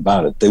question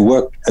about it. They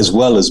work as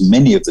well as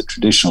many of the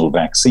traditional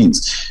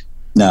vaccines.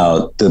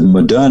 Now, the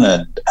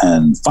Moderna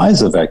and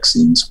Pfizer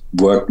vaccines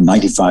work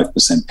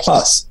 95%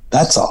 plus.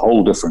 That's a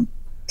whole different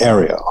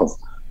area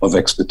of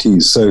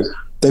expertise. So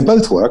they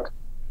both work.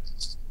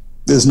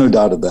 There's no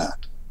doubt of that.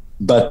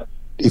 But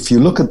if you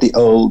look at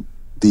the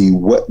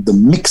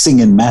mixing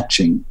and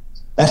matching,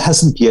 that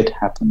hasn't yet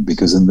happened,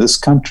 because in this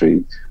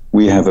country,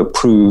 we have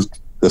approved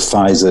the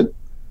Pfizer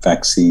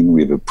vaccine,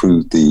 we've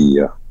approved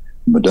the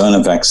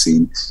Moderna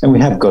vaccine, and we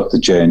have got the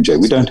J&J.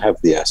 We don't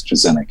have the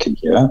AstraZeneca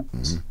here,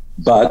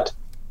 but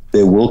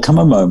there will come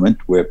a moment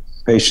where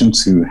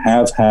patients who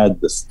have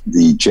had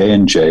the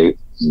J&J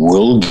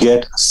will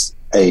get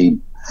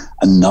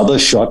another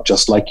shot,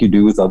 just like you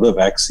do with other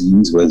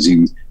vaccines, where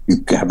you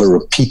have a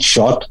repeat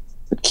shot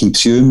that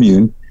keeps you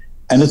immune.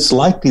 And it's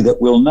likely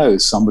that we'll know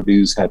somebody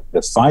who's had the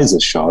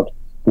Pfizer shot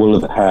will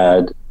have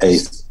had a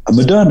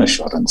Moderna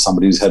shot, and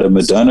somebody who's had a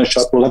Moderna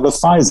shot will have a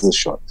Pfizer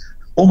shot.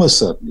 Almost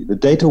certainly. The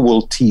data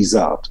will tease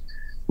out.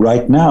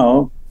 Right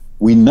now,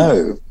 we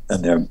know,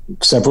 and there are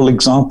several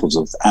examples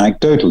of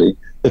anecdotally,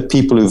 that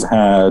people who've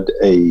had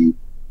a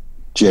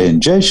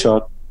J&J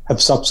shot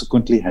have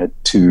subsequently had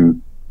 2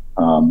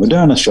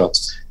 Moderna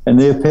shots, and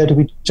they appear to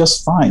be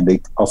just fine.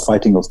 They are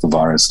fighting off the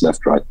virus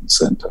left, right, and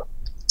center.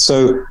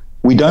 So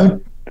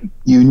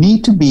you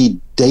need to be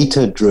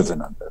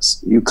data-driven on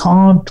this. You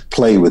can't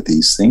play with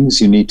these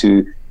things. You need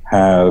to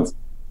have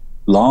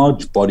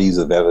large bodies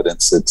of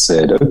evidence that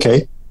said,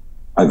 okay,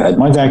 I've had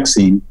my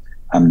vaccine.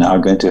 I'm now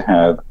going to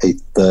have a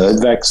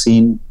 3rd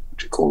vaccine,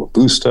 which we call a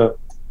booster.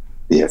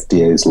 The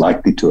FDA is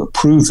likely to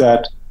approve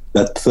that.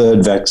 That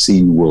 3rd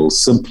vaccine will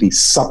simply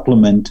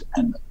supplement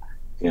and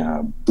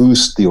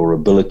boost your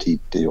ability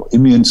to your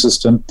immune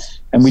system.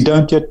 And we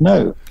don't yet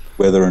know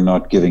whether or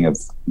not giving a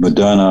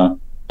Moderna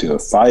to a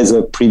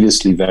Pfizer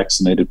previously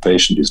vaccinated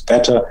patient is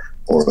better,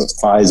 or a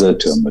Pfizer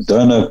to a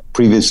Moderna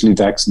previously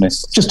vaccinated.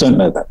 Just don't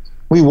know that.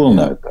 We will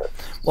know that.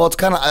 Well, it's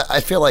kind of,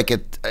 I feel like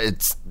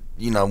it's,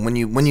 when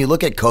you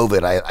look at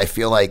COVID, I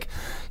feel like,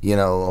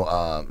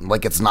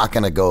 like it's not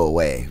going to go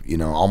away,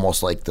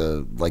 almost like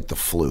the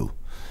flu.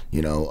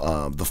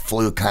 The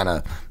flu kind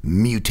of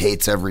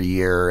mutates every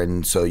year,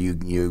 and so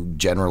you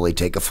generally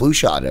take a flu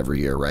shot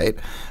every year, right?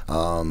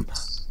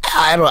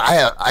 I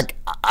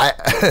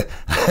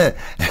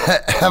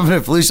having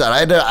a flu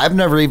shot. I've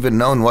never even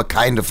known what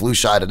kind of flu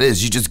shot it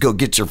is. You just go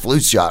get your flu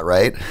shot,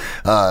 right?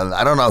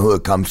 I don't know who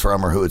it comes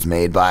from or who it's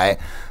made by.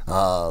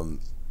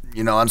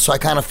 And so I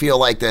kind of feel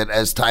like that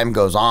as time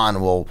goes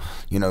on,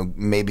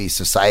 maybe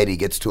society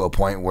gets to a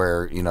point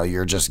where,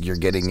 you're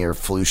getting your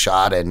flu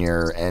shot and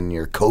your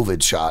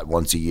COVID shot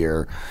once a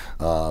year,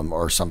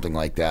 or something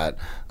like that.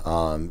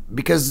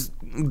 Because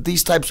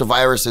these types of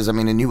viruses,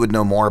 and you would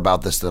know more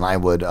about this than I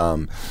would,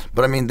 but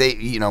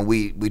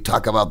we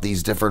talk about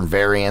these different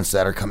variants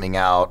that are coming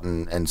out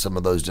and some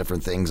of those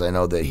different things. I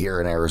know that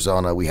here in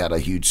Arizona, we had a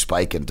huge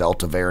spike in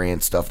Delta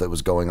variant stuff that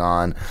was going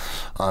on.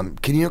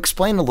 Can you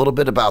explain a little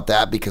bit about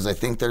that? Because I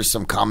think there's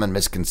some common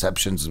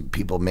misconceptions and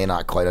people may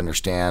not quite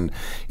understand,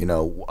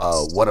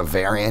 what a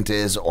variant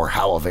is or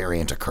how a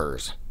variant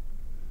occurs.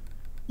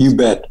 You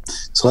bet.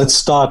 So let's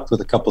start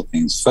with a couple of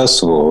things.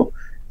 First of all,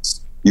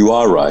 you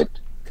are right.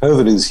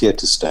 COVID is here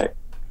to stay.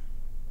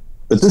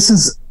 But this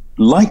is,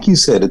 like you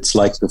said, it's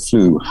like the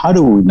flu. How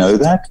do we know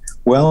that?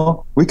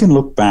 Well, we can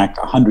look back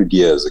 100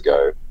 years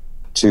ago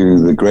to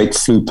the great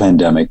flu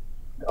pandemic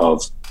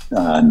of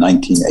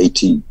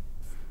 1918.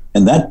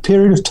 In that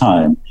period of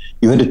time,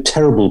 you had a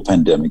terrible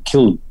pandemic,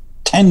 killed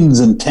tens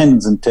and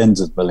tens and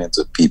tens of millions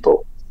of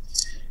people.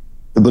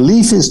 The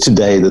belief is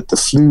today that the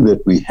flu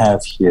that we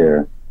have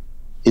here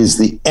is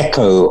the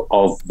echo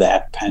of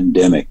that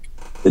pandemic.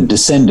 The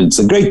descendants,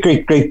 the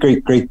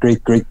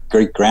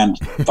great-great-great-great-great-great-great-grand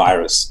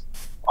virus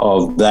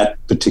of that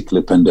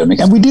particular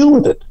pandemic. And we deal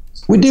with it.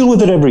 We deal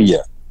with it every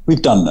year.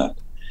 We've done that.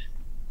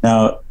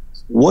 Now,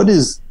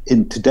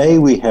 today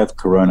we have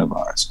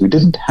coronavirus. We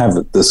didn't have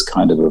this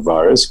kind of a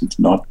virus.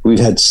 We've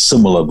had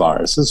similar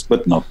viruses,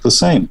 but not the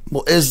same.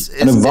 Well, is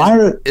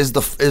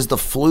the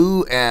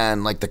flu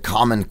and like the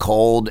common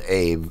cold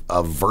a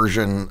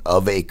version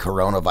of a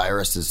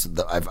coronavirus?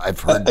 I've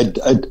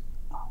heard...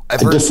 A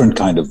different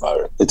kind of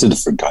virus. It's a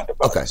different kind of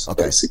virus,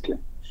 basically.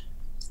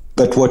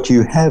 But what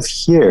you have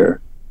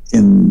here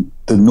in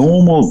the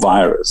normal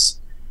virus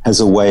has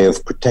a way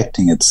of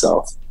protecting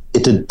itself.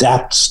 It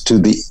adapts to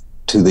the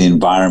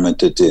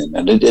environment it's in,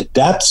 and it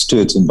adapts to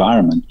its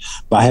environment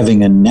by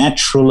having a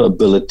natural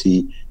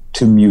ability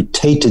to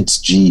mutate its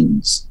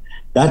genes.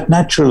 That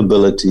natural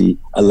ability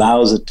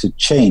allows it to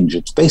change.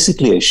 It's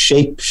basically a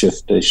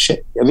shapeshifter.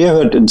 Have you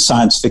ever heard in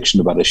science fiction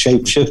about a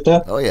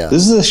shapeshifter? Oh, yeah.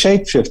 This is a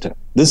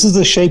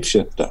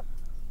shapeshifter.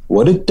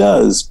 What it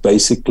does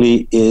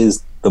basically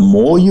is the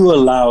more you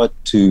allow it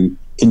to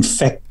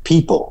infect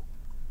people,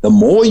 the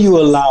more you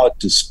allow it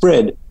to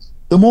spread,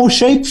 the more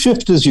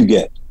shapeshifters you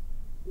get.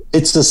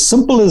 It's as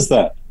simple as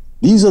that.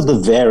 These are the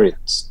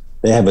variants.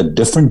 They have a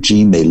different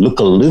gene. They look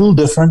a little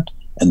different,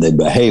 and they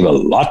behave a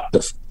lot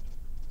different.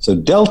 So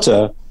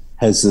Delta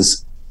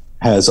has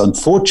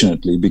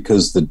unfortunately,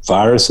 because the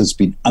virus has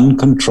been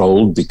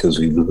uncontrolled, because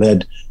we've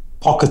let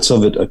pockets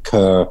of it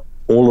occur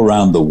all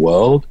around the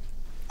world,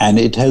 and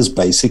it has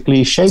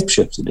basically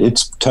shapeshifted.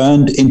 It's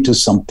turned into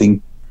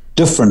something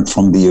different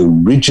from the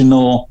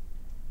original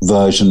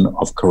version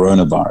of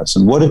coronavirus.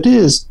 And what it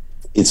is,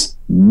 it's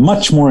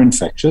much more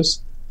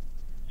infectious,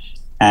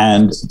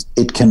 and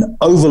it can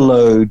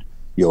overload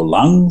your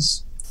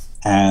lungs.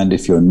 And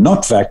if you're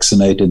not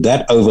vaccinated,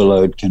 that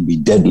overload can be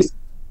deadly.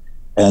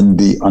 And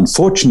the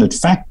unfortunate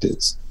fact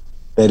is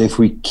that if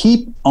we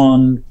keep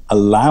on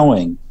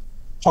allowing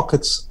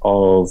pockets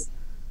of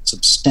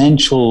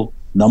substantial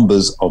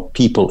numbers of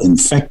people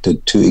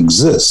infected to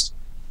exist,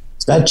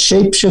 that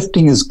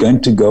shape-shifting is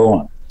going to go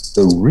on.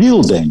 The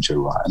real danger,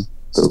 Ryan,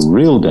 the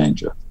real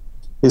danger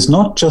is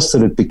not just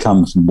that it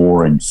becomes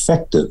more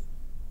infective,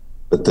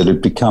 but that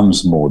it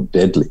becomes more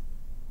deadly.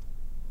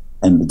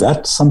 And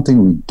that's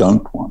something we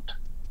don't want.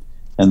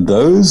 And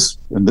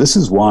this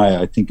is why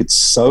I think it's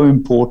so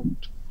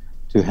important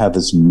to have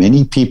as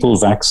many people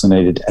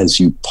vaccinated as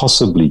you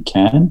possibly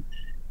can,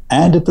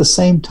 and at the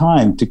same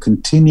time to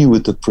continue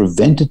with the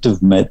preventative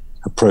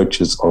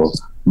approaches of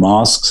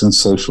masks and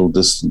social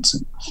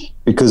distancing.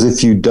 Because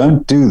if you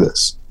don't do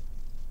this,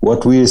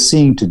 what we are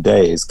seeing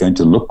today is going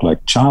to look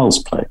like child's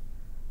play.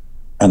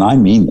 And I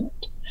mean that.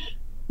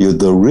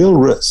 The real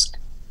risk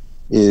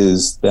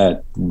is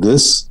that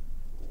this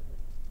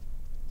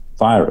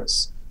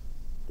virus,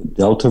 the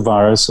Delta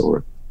virus, or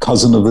a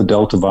cousin of the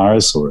Delta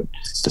virus, or a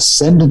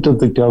descendant of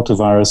the Delta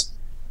virus,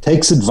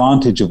 takes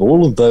advantage of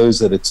all of those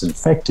that it's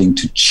infecting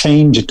to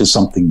change it to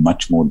something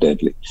much more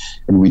deadly.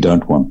 And we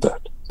don't want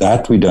that.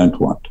 That we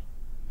don't want.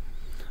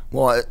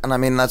 Well, and I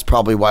mean, that's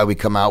probably why we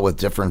come out with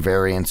different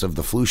variants of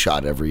the flu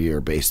shot every year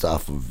based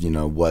off of,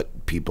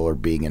 what people are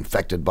being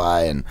infected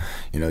by, and,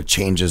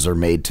 changes are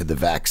made to the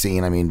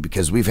vaccine. I mean,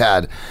 because we've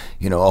had,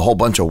 a whole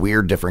bunch of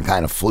weird different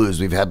kind of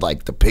flus. We've had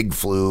like the pig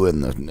flu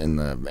and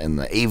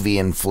the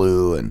avian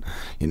flu and,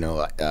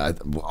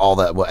 all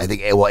that. I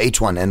think,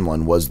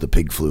 H1N1 was the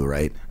pig flu,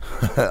 right?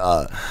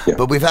 Yeah.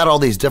 But we've had all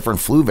these different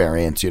flu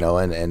variants,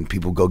 and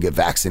people go get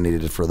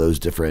vaccinated for those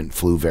different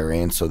flu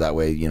variants. So that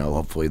way,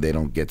 hopefully they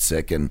don't get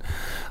sick. And,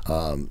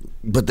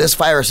 but this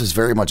virus is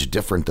very much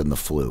different than the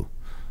flu,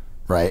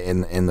 right?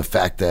 In the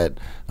fact that,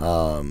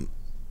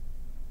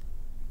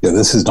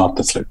 this is not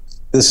the flu.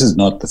 This is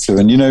not the flu.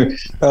 And,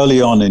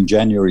 early on in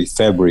January,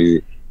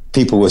 February,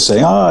 people were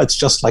saying, it's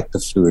just like the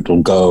flu.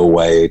 It'll go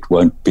away. It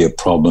won't be a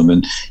problem.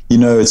 And,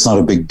 it's not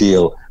a big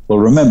deal. Well,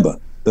 remember,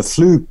 the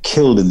flu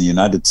killed in the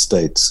United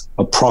States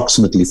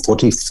approximately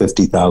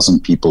 50,000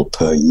 people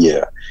per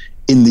year.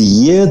 In the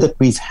year that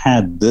we've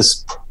had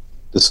this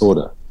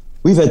disorder,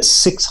 we've had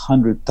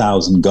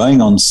 600,000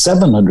 going on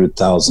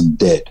 700,000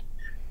 dead.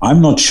 I'm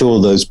not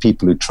sure those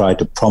people who tried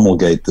to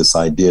promulgate this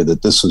idea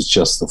that this was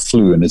just the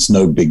flu and it's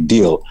no big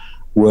deal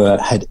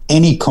had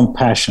any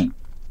compassion,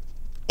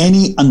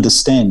 any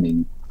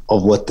understanding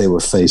of what they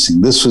were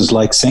facing. This was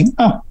like saying,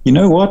 you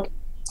know what?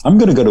 I'm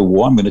going to go to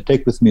war. I'm going to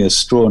take with me a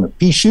straw and a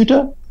pea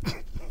shooter,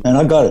 and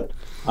I got it.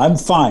 I'm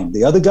fine.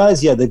 The other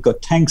guys, they've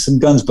got tanks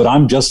and guns, but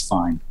I'm just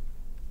fine.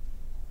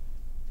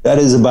 That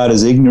is about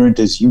as ignorant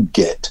as you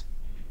get.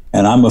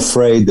 And I'm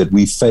afraid that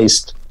we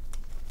faced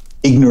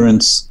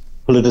ignorance,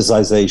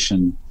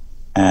 politicization,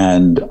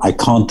 and I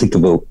can't think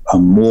of a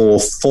more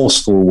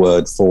forceful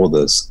word for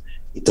this.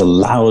 It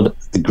allowed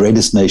the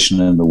greatest nation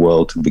in the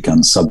world to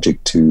become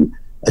subject to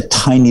a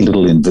tiny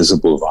little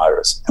invisible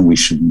virus, and we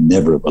should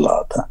never have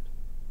allowed that.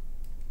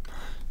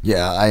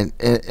 Yeah,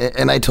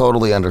 I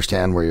totally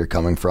understand where you're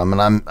coming from,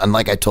 and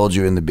like I told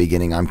you in the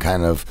beginning, I'm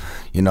kind of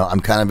in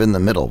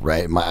the middle,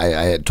 right?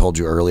 I had told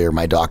you earlier,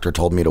 my doctor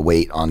told me to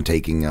wait on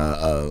taking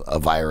a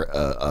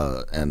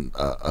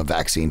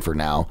vaccine for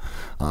now,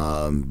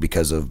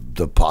 because of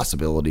the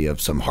possibility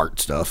of some heart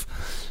stuff.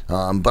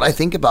 But I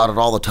think about it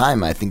all the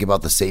time. I think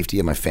about the safety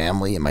of my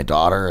family and my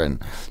daughter, and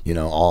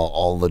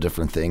all the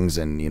different things.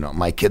 And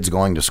my kid's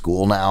going to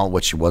school now,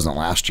 which wasn't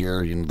last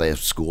year. They have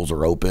schools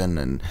are open,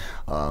 and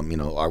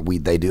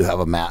they do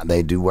have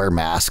they do wear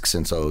masks,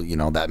 and so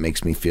that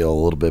makes me feel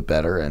a little bit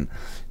better. And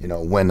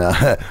when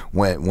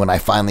I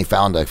finally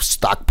found a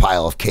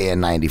stockpile of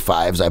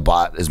KN95s, I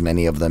bought as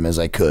many of them as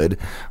I could,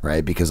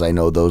 right? Because I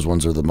know those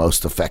ones are the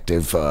most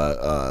effective,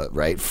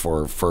 right,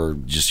 for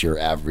just your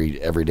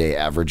everyday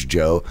average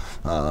Joe,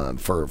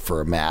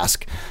 for a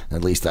mask.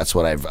 At least that's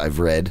what I've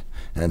read.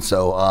 And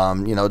so,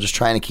 just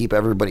trying to keep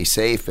everybody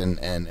safe.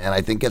 And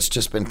I think it's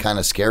just been kind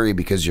of scary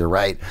because you're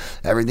right.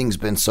 Everything's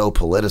been so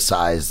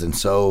politicized and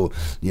so,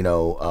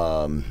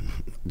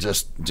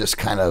 just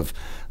kind of,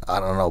 I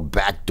don't know,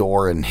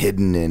 backdoor and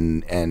hidden.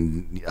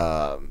 And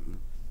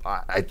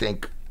I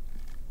think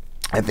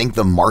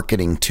the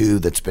marketing too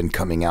that's been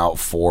coming out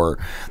for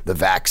the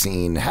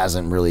vaccine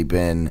hasn't really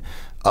been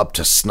up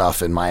to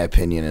snuff, in my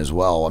opinion, as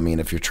well. I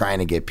mean, if you're trying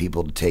to get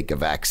people to take a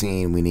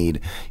vaccine, we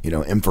need,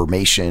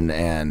 information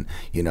and,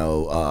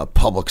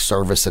 public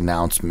service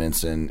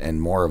announcements and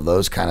more of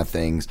those kind of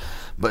things.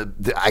 But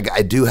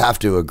I do have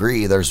to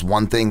agree. There's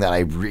one thing that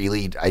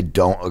I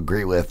don't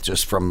agree with,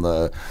 just from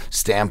the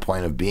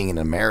standpoint of being an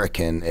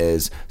American,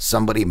 is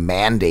somebody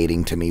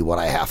mandating to me what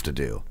I have to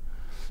do.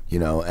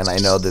 And I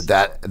know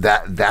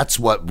that's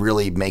what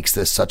really makes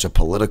this such a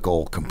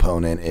political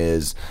component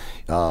is,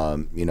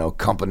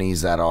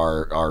 companies that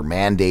are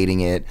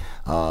mandating it.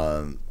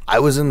 I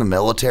was in the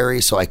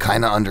military, so I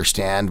kind of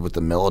understand with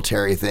the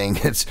military thing.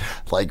 It's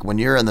like when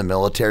you're in the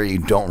military, you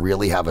don't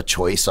really have a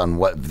choice on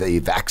what they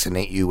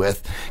vaccinate you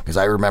with. Because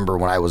I remember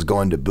when I was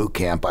going to boot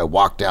camp, I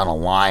walked down a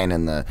line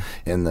in the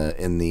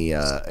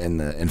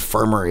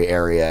infirmary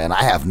area, and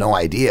I have no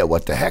idea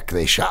what the heck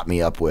they shot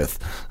me up with.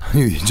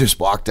 You just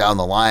walk down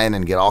the line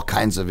and get all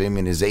kinds of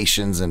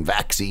immunizations and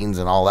vaccines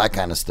and all that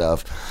kind of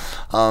stuff.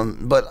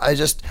 But I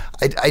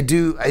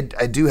do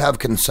have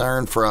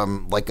concern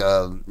from like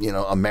a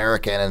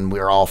American, and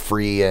we're all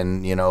free,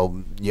 and you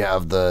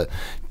have the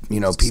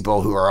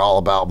people who are all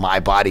about my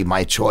body,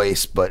 my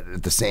choice, but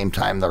at the same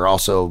time, they're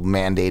also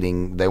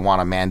they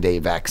want to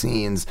mandate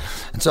vaccines.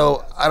 And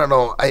so I don't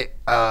know.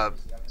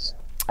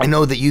 I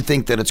know that you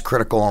think that it's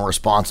critical and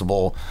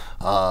responsible,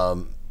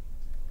 but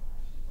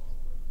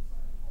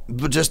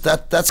just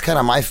that's kind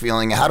of my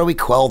feeling. How do we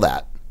quell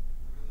that?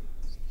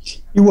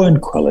 You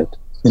won't quell it.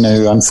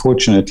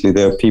 Unfortunately,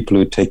 there are people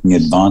who are taking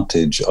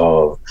advantage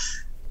of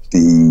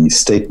the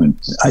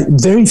statement.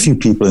 Very few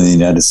people in the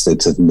United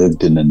States have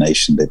lived in a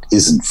nation that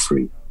isn't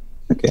free.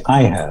 Okay,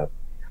 I have.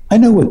 I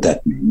know what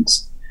that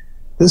means.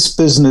 This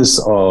business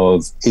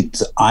of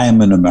I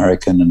am an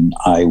American and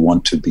I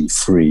want to be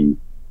free.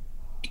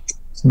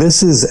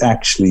 This is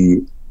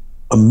actually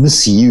a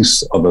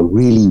misuse of a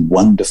really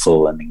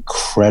wonderful and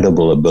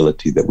incredible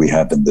ability that we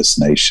have in this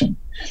nation.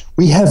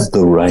 We have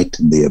the right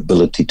and the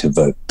ability to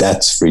vote.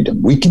 That's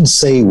freedom. We can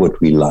say what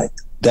we like.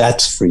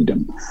 That's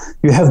freedom.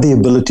 You have the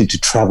ability to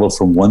travel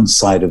from one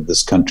side of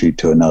this country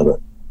to another.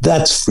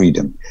 That's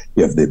freedom.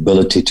 You have the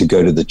ability to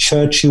go to the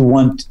church you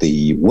want,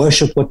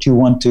 worship what you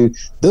want to.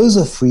 Those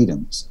are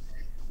freedoms.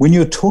 When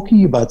you're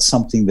talking about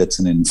something that's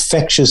an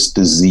infectious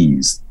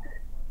disease,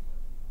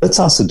 let's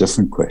ask a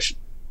different question.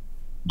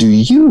 Do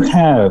you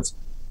have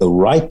the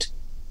right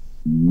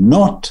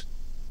not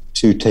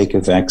to take a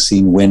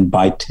vaccine when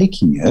by not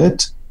taking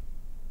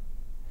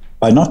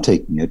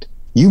it,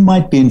 you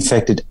might be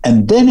infected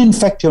and then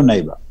infect your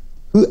neighbor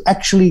who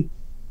actually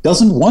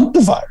doesn't want the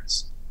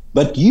virus,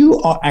 but you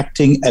are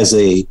acting as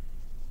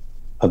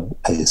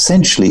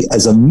essentially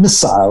as a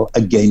missile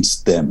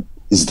against them?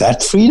 Is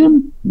that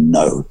freedom?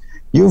 No.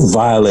 You're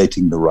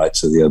violating the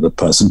rights of the other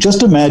person.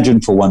 Just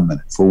imagine for 1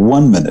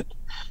 minute,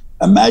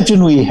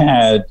 imagine we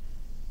had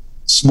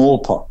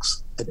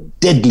smallpox, a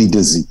deadly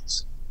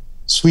disease,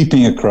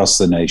 sweeping across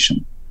the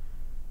nation.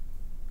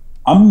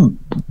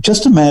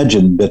 Just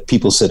imagine that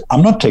people said,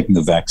 I'm not taking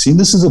the vaccine.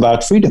 This is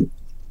about freedom.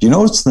 Do you know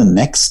what's the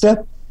next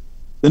step?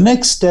 The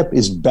next step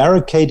is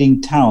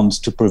barricading towns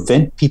to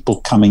prevent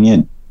people coming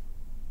in.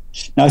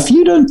 Now, if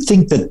you don't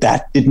think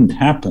that didn't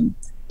happen,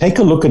 take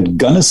a look at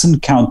Gunnison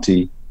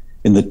County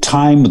in the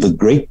time of the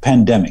great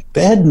pandemic.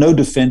 They had no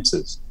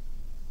defenses.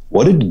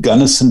 What did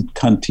Gunnison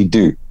County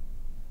do?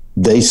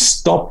 They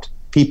stopped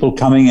people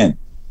coming in.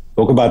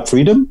 Talk about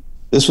freedom?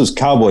 This was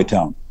Cowboy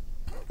Town.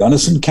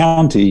 Gunnison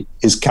County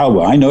is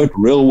cowboy. I know it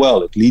real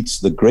well. It leads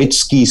to the great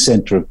ski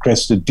center of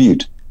Crested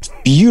Butte. It's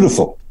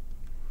beautiful.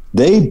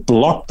 They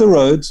blocked the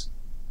roads.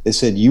 They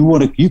said,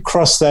 you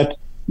cross that,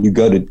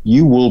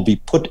 you will be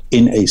put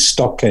in a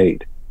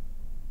stockade.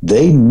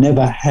 They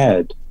never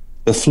had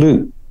the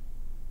flu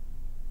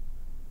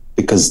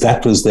because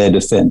that was their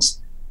defense.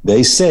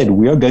 They said,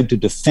 we are going to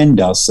defend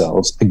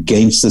ourselves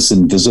against this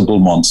invisible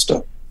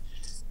monster.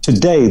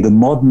 Today, the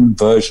modern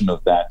version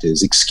of that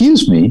is,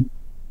 excuse me,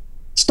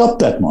 stop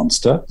that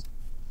monster,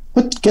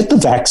 but get the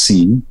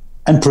vaccine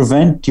and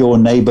prevent your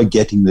neighbor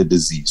getting the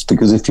disease.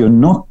 Because if you're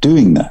not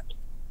doing that,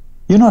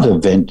 you're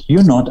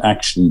not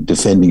actually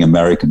defending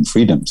American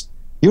freedoms.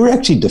 You're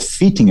actually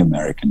defeating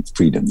American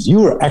freedoms.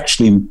 You are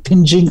actually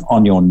impinging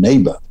on your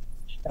neighbor.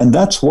 And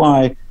that's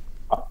why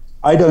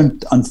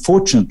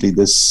unfortunately,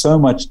 there's so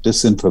much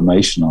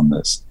disinformation on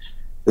this.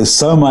 There's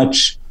so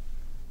much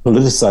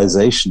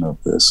politicization of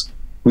this.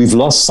 We've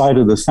lost sight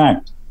of the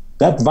fact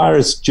that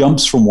virus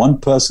jumps from one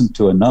person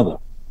to another.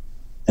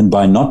 And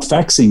by not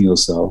vaccinating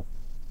yourself,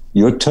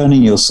 you're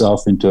turning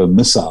yourself into a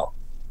missile.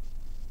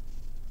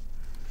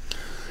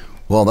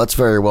 Well, that's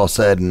very well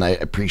said, and I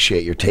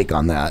appreciate your take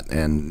on that.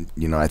 And,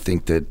 I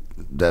think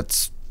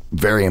that's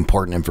very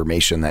important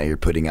information that you're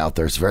putting out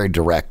there. It's very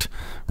direct,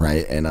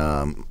 right? And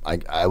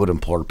I would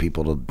implore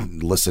people to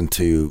listen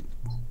to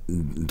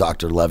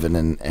Dr. Levin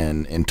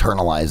and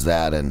internalize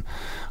that, and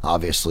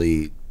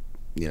obviously,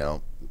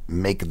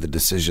 make the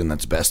decision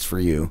that's best for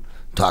you.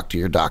 Talk to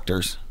your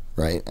doctors,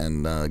 right?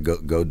 And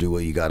go do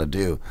what you got to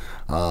do.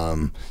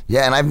 And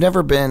I've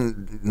never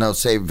been,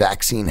 say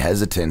vaccine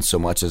hesitant so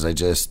much as I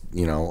just,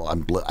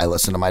 I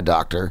listen to my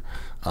doctor,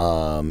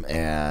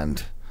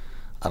 and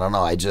I don't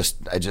know. I just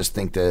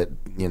think that,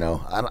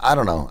 I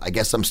don't know. I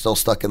guess I'm still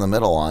stuck in the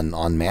middle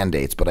on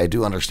mandates, but I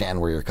do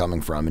understand where you're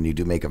coming from, and you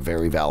do make a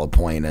very valid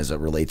point as it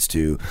relates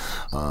to,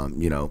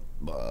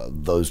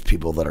 those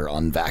people that are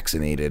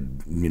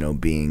unvaccinated,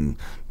 being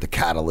the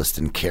catalyst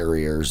and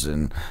carriers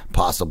and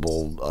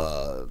possible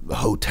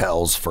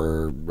hotels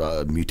for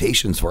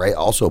mutations, right?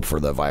 Also for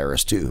the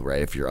virus too,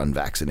 right? If you're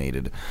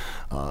unvaccinated.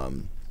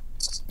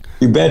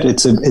 You bet.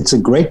 It's a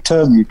great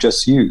term you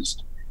just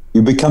used.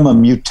 You become a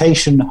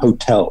mutation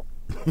hotel.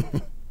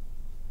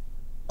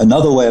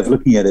 Another way of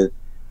looking at it,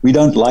 we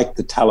don't like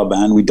the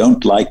Taliban. We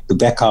don't like the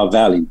Bekaa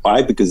Valley.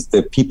 Why? Because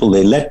they're people,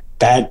 they let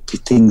bad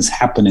things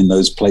happen in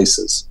those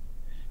places.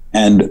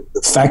 And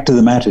the fact of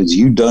the matter is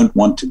you don't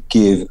want to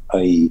give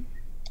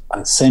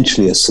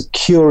essentially a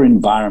secure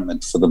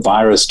environment for the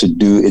virus to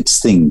do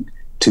its thing,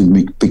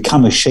 to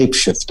become a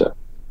shapeshifter,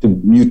 to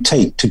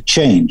mutate, to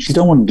change. You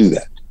don't want to do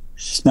that.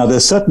 Now, there are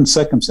certain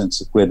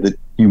circumstances where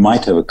you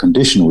might have a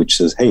condition which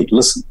says, hey,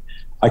 listen,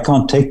 I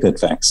can't take that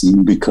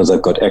vaccine because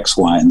I've got X,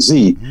 Y, and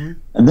Z.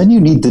 And then you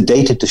need the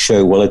data to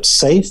show, well, it's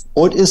safe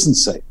or it isn't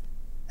safe.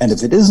 And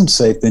if it isn't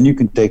safe, then you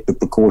can take the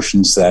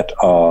precautions that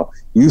are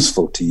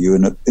useful to you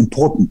and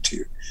important to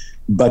you.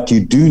 But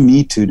you do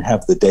need to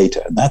have the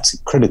data, and that's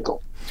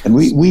critical. And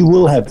we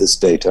will have this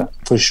data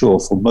for sure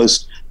for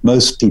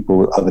most people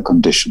with other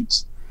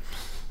conditions.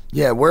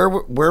 Yeah, where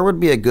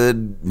would be a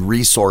good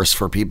resource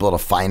for people to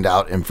find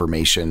out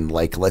information?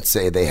 Like, let's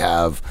say they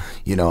have,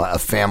 a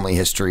family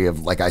history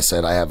of, like I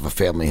said, I have a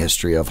family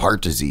history of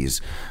heart disease.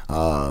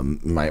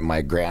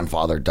 My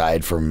grandfather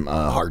died from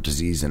heart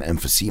disease and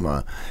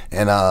emphysema,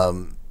 and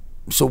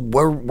so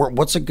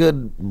what's a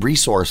good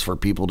resource for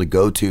people to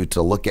go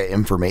to look at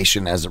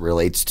information as it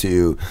relates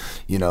to,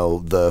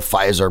 the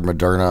Pfizer,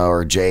 Moderna,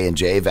 or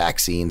J&J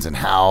vaccines and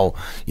how,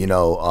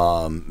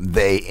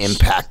 they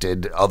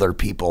impacted other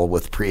people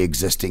with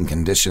pre-existing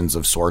conditions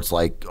of sorts,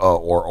 like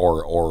or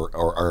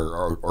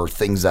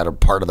things that are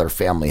part of their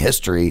family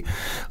history,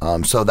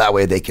 so that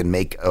way they can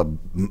make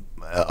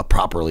a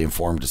properly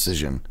informed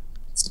decision?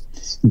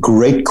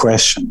 Great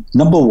question.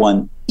 Number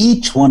one,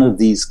 each one of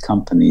these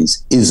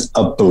companies is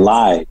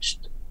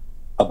obliged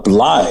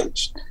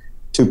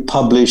to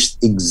publish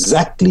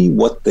exactly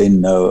what they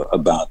know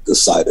about the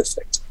side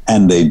effects,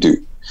 and they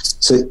do.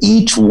 So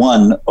each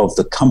one of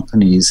the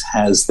companies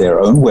has their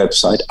own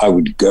website. I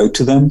would go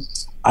to them,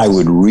 I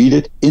would read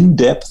it in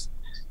depth,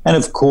 and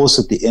of course,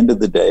 at the end of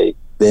the day,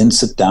 then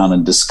sit down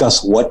and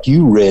discuss what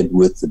you read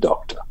with the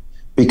doctor.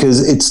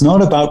 Because it's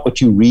not about what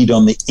you read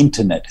on the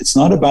internet. It's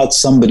not about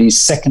somebody's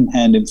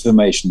secondhand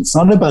information. It's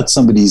not about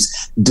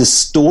somebody's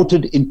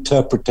distorted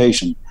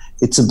interpretation.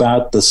 It's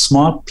about the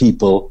smart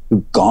people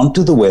who've gone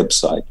to the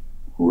website,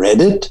 read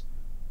it,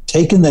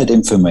 taken that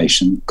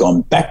information,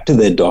 gone back to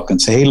their doc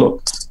and say, hey,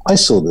 look, I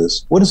saw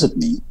this. What does it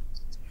mean?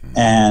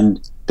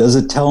 And does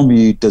it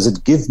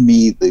give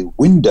me the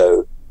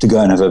window to go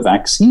and have a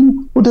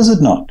vaccine, or does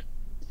it not?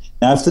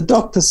 Now, if the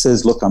doctor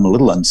says, look, I'm a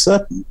little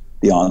uncertain,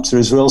 the answer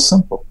is real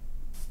simple.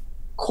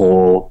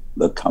 Call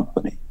the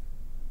company.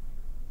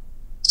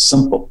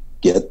 Simple.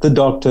 Get the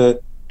doctor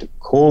to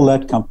call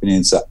that company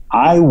and say,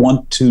 I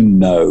want to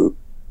know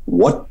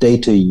what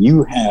data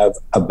you have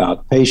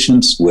about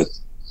patients with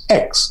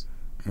X.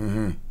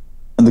 And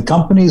the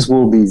companies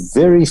will be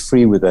very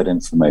free with that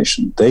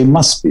information. They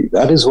must be.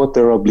 That is what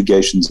their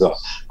obligations are.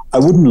 I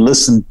wouldn't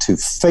listen to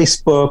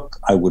Facebook.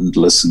 I wouldn't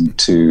listen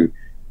to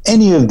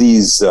any of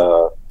these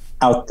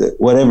out there,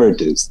 whatever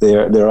it is.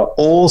 There are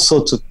all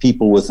sorts of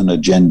people with an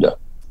agenda.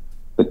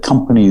 The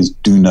companies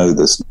do know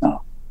this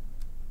now.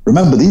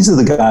 Remember, these are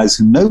the guys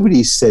who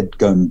nobody said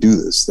go and do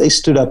this. They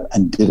stood up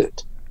and did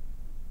it.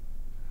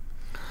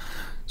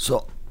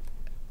 So,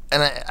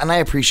 and I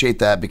appreciate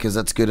that, because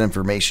that's good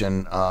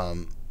information.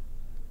 And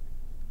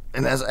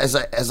as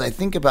I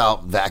think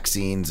about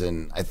vaccines,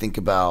 and I think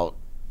about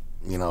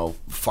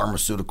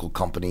pharmaceutical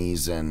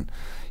companies, and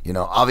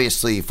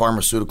obviously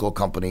pharmaceutical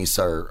companies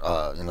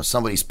are,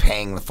 somebody's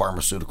paying the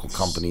pharmaceutical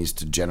companies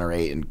to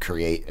generate and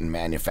create and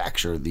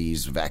manufacture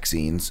these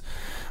vaccines.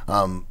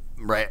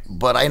 Right.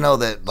 But I know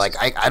that, like,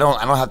 I don't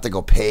have to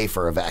go pay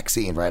for a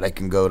vaccine, right? I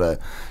can go to,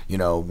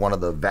 one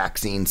of the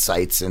vaccine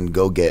sites and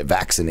go get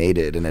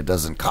vaccinated, and it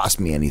doesn't cost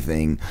me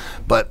anything.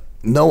 But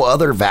no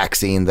other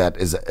vaccine that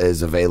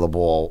is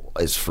available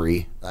is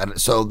free.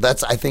 So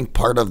that's, I think,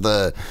 part of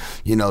the,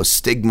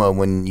 stigma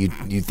when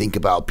you think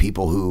about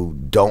people who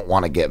don't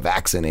want to get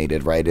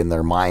vaccinated, right? In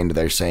their mind,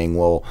 they're saying,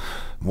 well,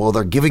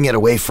 they're giving it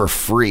away for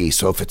free.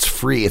 So if it's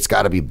free, it's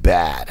got to be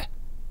bad.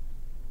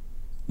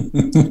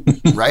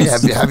 Right?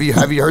 Have you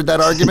heard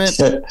that argument?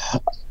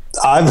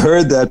 I've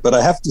heard that, but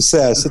I have to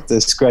say, I sit there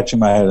scratching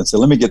my head and say,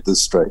 let me get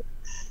this straight.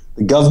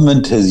 The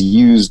government has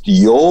used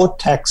your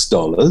tax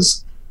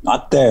dollars,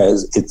 not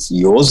theirs, it's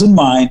yours and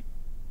mine,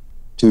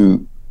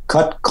 to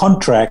cut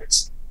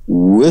contracts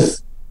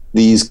with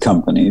these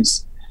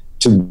companies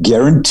to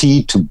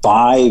guarantee to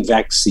buy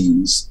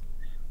vaccines,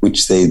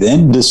 which they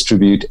then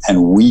distribute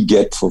and we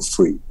get for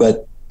free.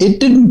 But it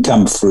didn't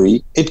come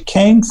free. It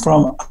came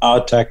from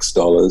our tax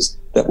dollars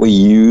that we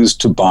used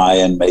to buy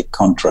and make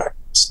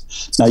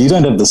contracts. Now, you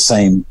don't have the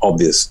same,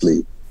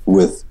 obviously,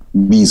 with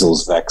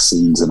measles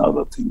vaccines and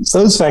other things.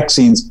 Those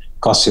vaccines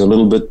cost you a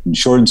little bit,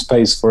 insurance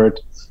pays for it,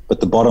 but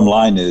the bottom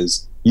line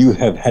is you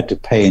have had to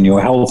pay in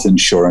your health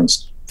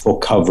insurance for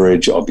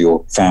coverage of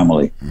your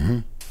family.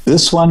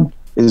 This one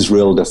is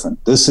real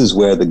different. This is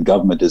where the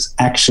government has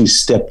actually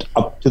stepped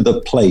up to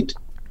the plate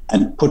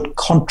and put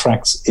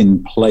contracts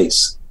in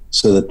place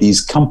so that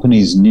these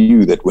companies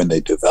knew that when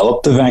they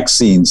developed the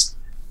vaccines,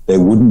 they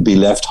wouldn't be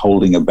left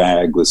holding a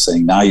bag with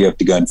saying, now you have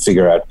to go and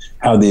figure out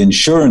how the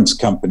insurance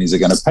companies are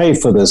going to pay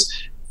for this.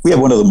 We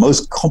have one of the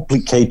most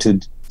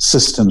complicated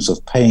systems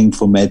of paying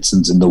for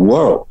medicines in the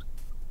world.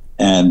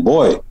 And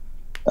boy,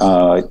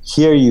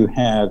 here you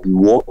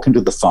walk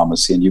into the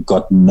pharmacy and you've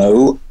got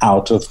no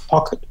out of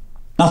pocket,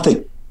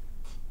 nothing.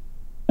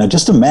 Now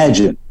just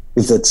imagine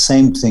if that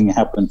same thing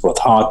happened with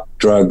heart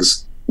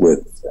drugs,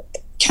 with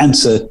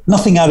cancer,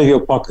 nothing out of your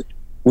pocket.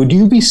 Would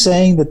you be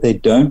saying that they're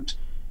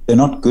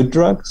not good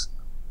drugs?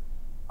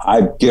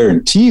 I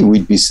guarantee you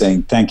we'd be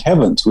saying, thank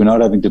heavens, we're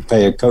not having to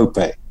pay a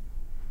copay.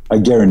 I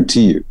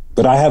guarantee you.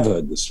 But I have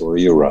heard the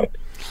story, you're right.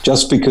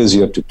 Just because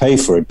you have to pay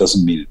for it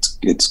doesn't mean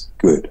it's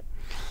good.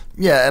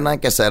 Yeah, and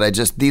like I said,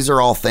 these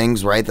are all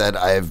things, right, that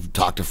I've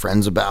talked to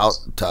friends about,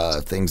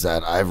 things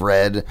that I've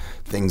read,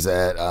 things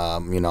that,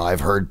 I've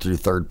heard through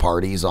third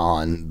parties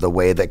on the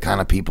way that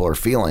kind of people are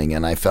feeling.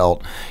 And I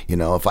felt,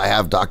 if I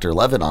have Dr.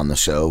 Levitt on the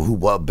show,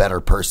 what better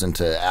person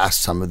to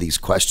ask some of these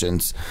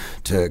questions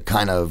to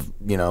kind of,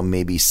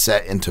 maybe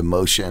set into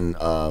motion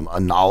a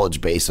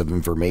knowledge base of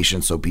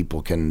information so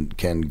people can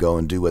go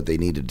and do what they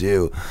need to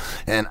do.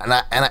 And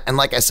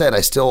like I said,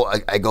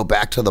 I go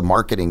back to the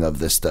marketing of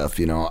this stuff,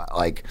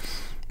 like,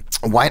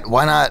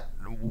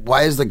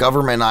 why is the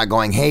government not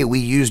going, hey, we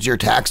used your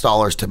tax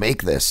dollars to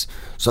make this,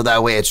 so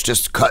that way it's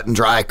just cut and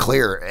dry,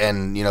 clear?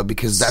 And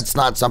because that's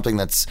not something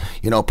that's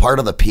part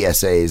of the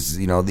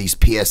PSAs. These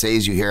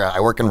PSAs you hear. I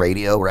work in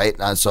radio, right?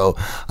 So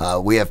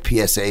we have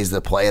PSAs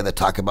that play that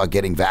talk about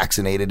getting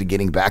vaccinated and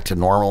getting back to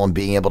normal and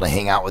being able to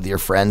hang out with your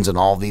friends and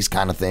all these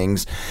kind of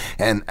things.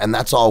 And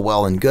that's all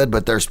well and good,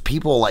 but there's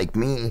people like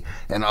me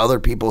and other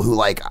people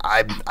who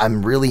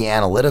I'm really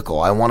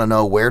analytical. I want to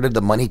know, where did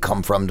the money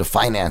come from to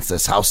finance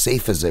this? How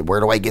safe is it? Where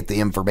do I get the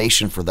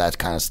information for that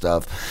kind of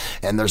stuff?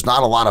 And there's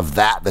not a lot of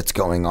that's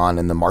going on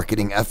in the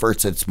marketing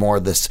efforts. It's more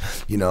this,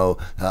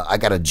 I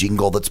got a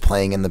jingle that's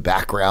playing in the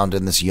background,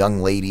 and this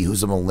young lady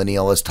who's a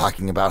millennial is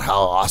talking about how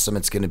awesome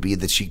it's going to be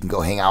that she can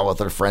go hang out with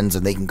her friends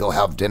and they can go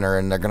have dinner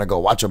and they're going to go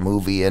watch a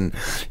movie and,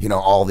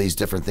 all these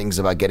different things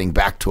about getting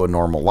back to a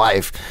normal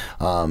life,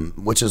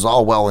 which is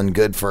all well and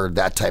good for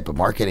that type of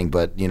marketing.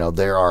 But,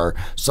 there are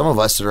some of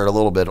us that are a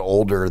little bit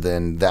older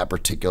than that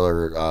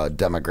particular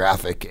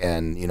demographic,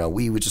 and,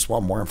 we would just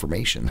want more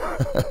information.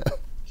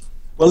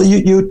 Well,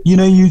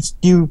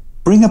 you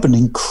bring up an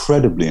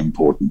incredibly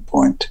important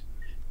point.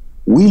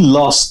 We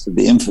lost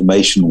the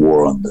information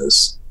war on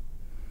this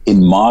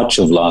in March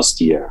of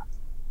last year,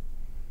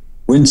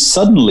 when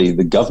suddenly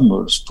the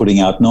government was putting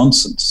out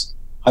nonsense.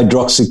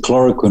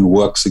 Hydroxychloroquine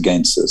works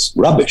against this.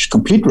 Rubbish,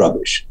 complete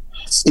rubbish.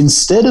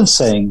 Instead of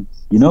saying,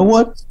 you know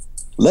what,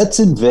 let's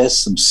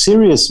invest some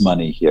serious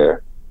money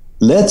here.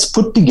 Let's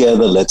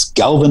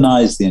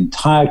galvanize the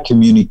entire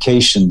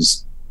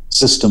communications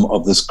system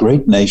of this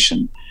great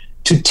nation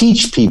to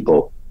teach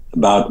people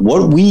about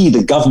what we,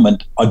 the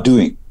government, are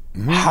doing,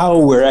 how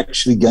we're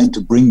actually going to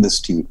bring this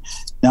to you.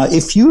 Now,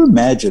 if you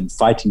imagine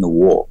fighting a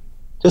war,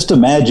 just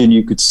imagine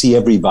you could see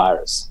every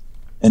virus,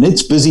 and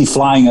it's busy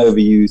flying over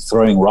you,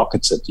 throwing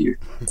rockets at you.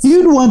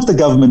 You'd want the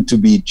government to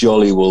be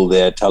jolly well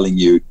there telling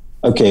you,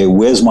 okay,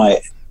 where's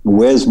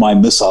my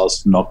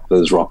missiles to knock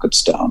those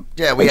rockets down?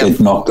 Yeah, we have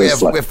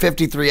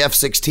 53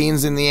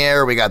 F-16s in the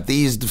air. We got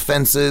these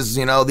defenses,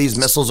 these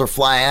missiles are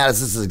flying at us.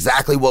 This is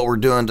exactly what we're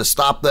doing to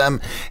stop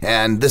them.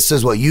 And this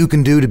is what you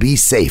can do to be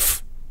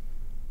safe.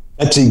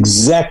 That's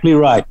exactly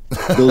right.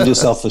 Build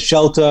yourself a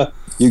shelter.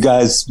 You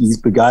guys,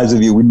 the guys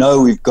of you, we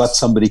know we've got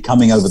somebody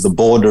coming over the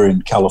border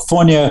in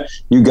California.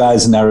 You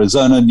guys in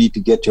Arizona need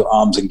to get your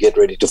arms and get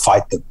ready to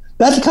fight them.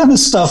 That kind of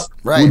stuff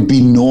would be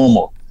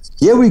normal.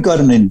 Here we've got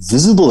an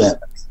invisible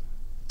enemy.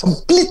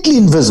 Completely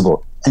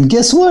invisible. And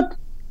guess what?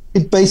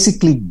 It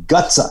basically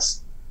guts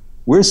us.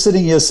 We're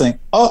sitting here saying,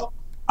 oh,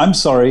 I'm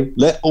sorry,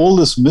 let all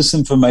this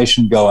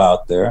misinformation go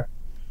out there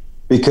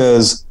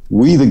because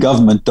we, the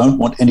government, don't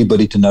want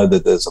anybody to know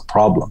that there's a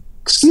problem.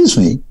 Excuse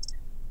me,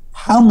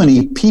 how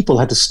many people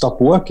had to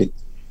stop working?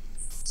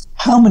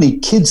 How many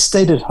kids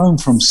stayed at home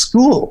from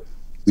school?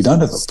 We don't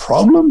have a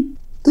problem?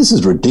 This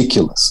is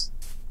ridiculous.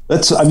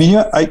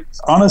 I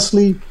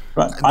honestly...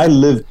 Right. I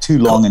lived too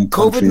long in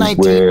countries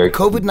where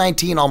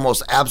COVID-19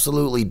 almost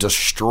absolutely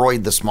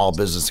destroyed the small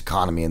business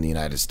economy in the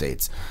United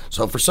States.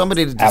 So for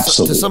somebody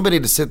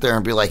to sit there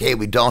and be like, "Hey,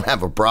 we don't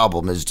have a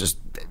problem," is just,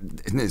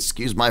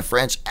 excuse my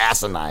French,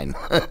 asinine.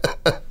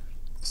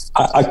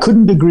 I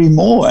couldn't agree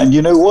more. And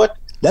you know what?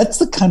 That's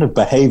the kind of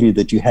behavior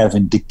that you have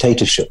in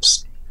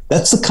dictatorships.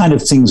 That's the kind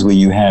of things where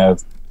you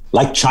have,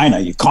 like China,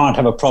 you can't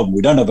have a problem.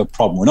 We don't have a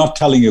problem. We're not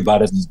telling you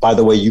about it. And by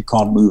the way, you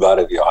can't move out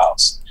of your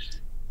house.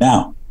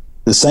 Now,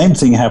 the same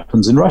thing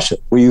happens in Russia,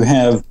 where you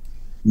have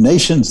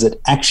nations that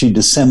actually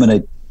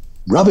disseminate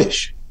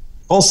rubbish,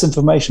 false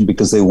information,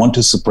 because they want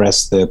to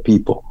suppress their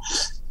people.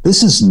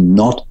 This is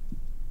not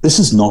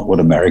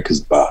what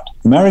America's about.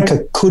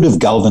 America could have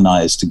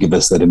galvanized to give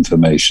us that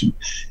information,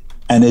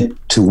 and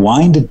to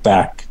wind it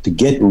back, to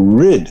get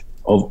rid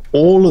of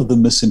all of the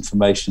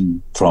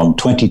misinformation from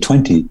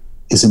 2020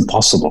 is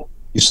impossible.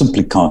 You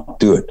simply can't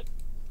do it.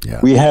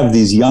 Yeah. We have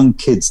these young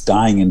kids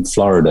dying in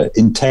Florida,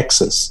 in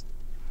Texas.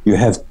 You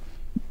have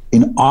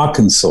in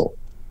Arkansas,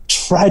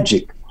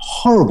 tragic,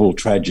 horrible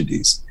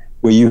tragedies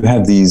where you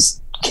have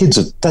these kids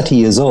of 30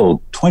 years old,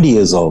 20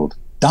 years old,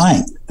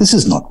 dying. This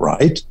is not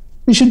right.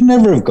 We should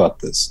never have got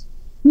this.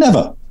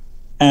 Never.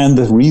 And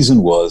the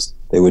reason was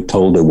they were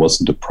told there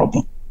wasn't a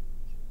problem.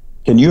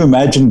 Can you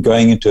imagine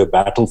going into a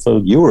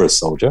battlefield? You were a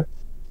soldier.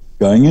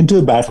 Going into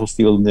a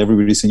battlefield and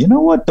everybody saying, you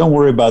know what? Don't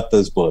worry about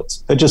those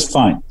bullets. They're just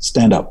fine.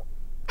 Stand up.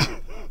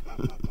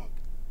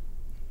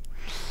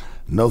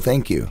 No,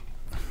 thank you.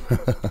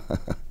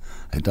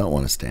 I don't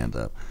want to stand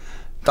up.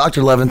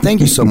 Dr. Levin,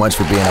 thank you so much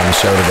for being on the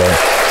show today.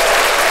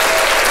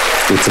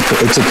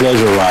 It's a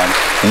pleasure, Ryan.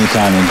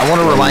 Anytime. I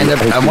want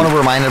to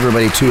remind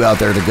everybody too out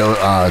there to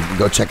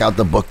go check out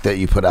the book that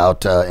you put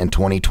out in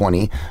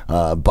 2020,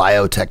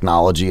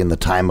 Biotechnology in the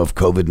Time of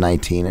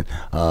COVID-19.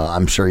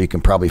 I'm sure you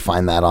can probably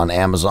find that on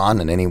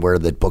Amazon and anywhere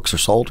that books are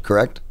sold.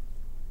 Correct?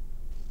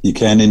 You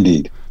can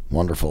indeed.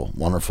 Wonderful,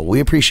 wonderful. We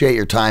appreciate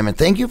your time, and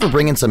thank you for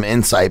bringing some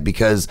insight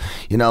because,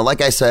 like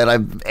I said,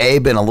 I've A,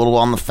 been a little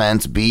on the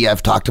fence, B,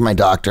 I've talked to my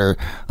doctor.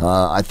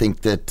 I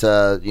think that,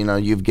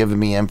 you've given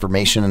me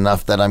information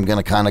enough that I'm going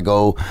to kind of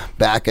go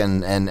back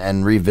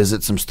and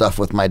revisit some stuff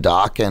with my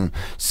doc and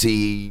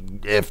see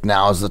if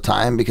now is the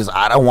time, because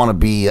I don't want to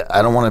be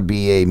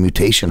a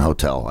mutation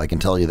hotel. I can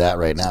tell you that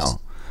right now.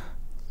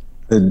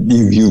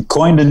 You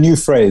coined a new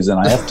phrase, and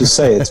I have to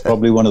say it's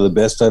probably one of the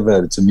best I've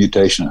heard. It's a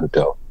mutation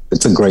hotel.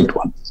 It's a great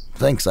one.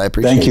 Thanks. I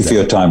appreciate it. Thank you for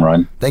your time,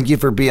 Ryan. Thank you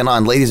for being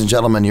on. Ladies and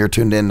gentlemen, you're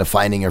tuned in to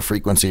Finding Your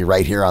Frequency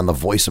right here on the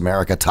Voice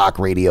America Talk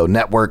Radio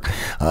Network.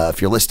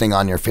 If you're listening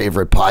on your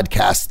favorite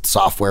podcast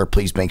software,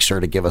 please make sure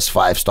to give us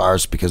 5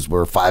 stars because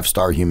we're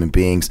 5-star human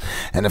beings.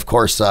 And of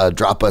course,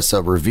 drop us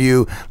a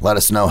review. Let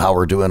us know how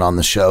we're doing on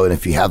the show. And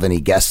if you have any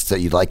guests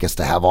that you'd like us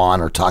to have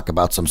on or talk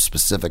about some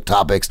specific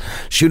topics,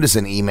 shoot us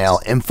an email,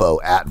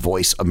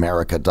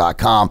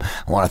 info@voiceamerica.com.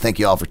 I want to thank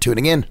you all for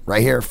tuning in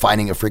right here,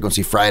 Finding a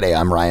Frequency Friday.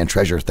 I'm Ryan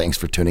Treasure. Thanks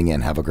for tuning in.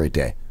 Have a great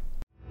day.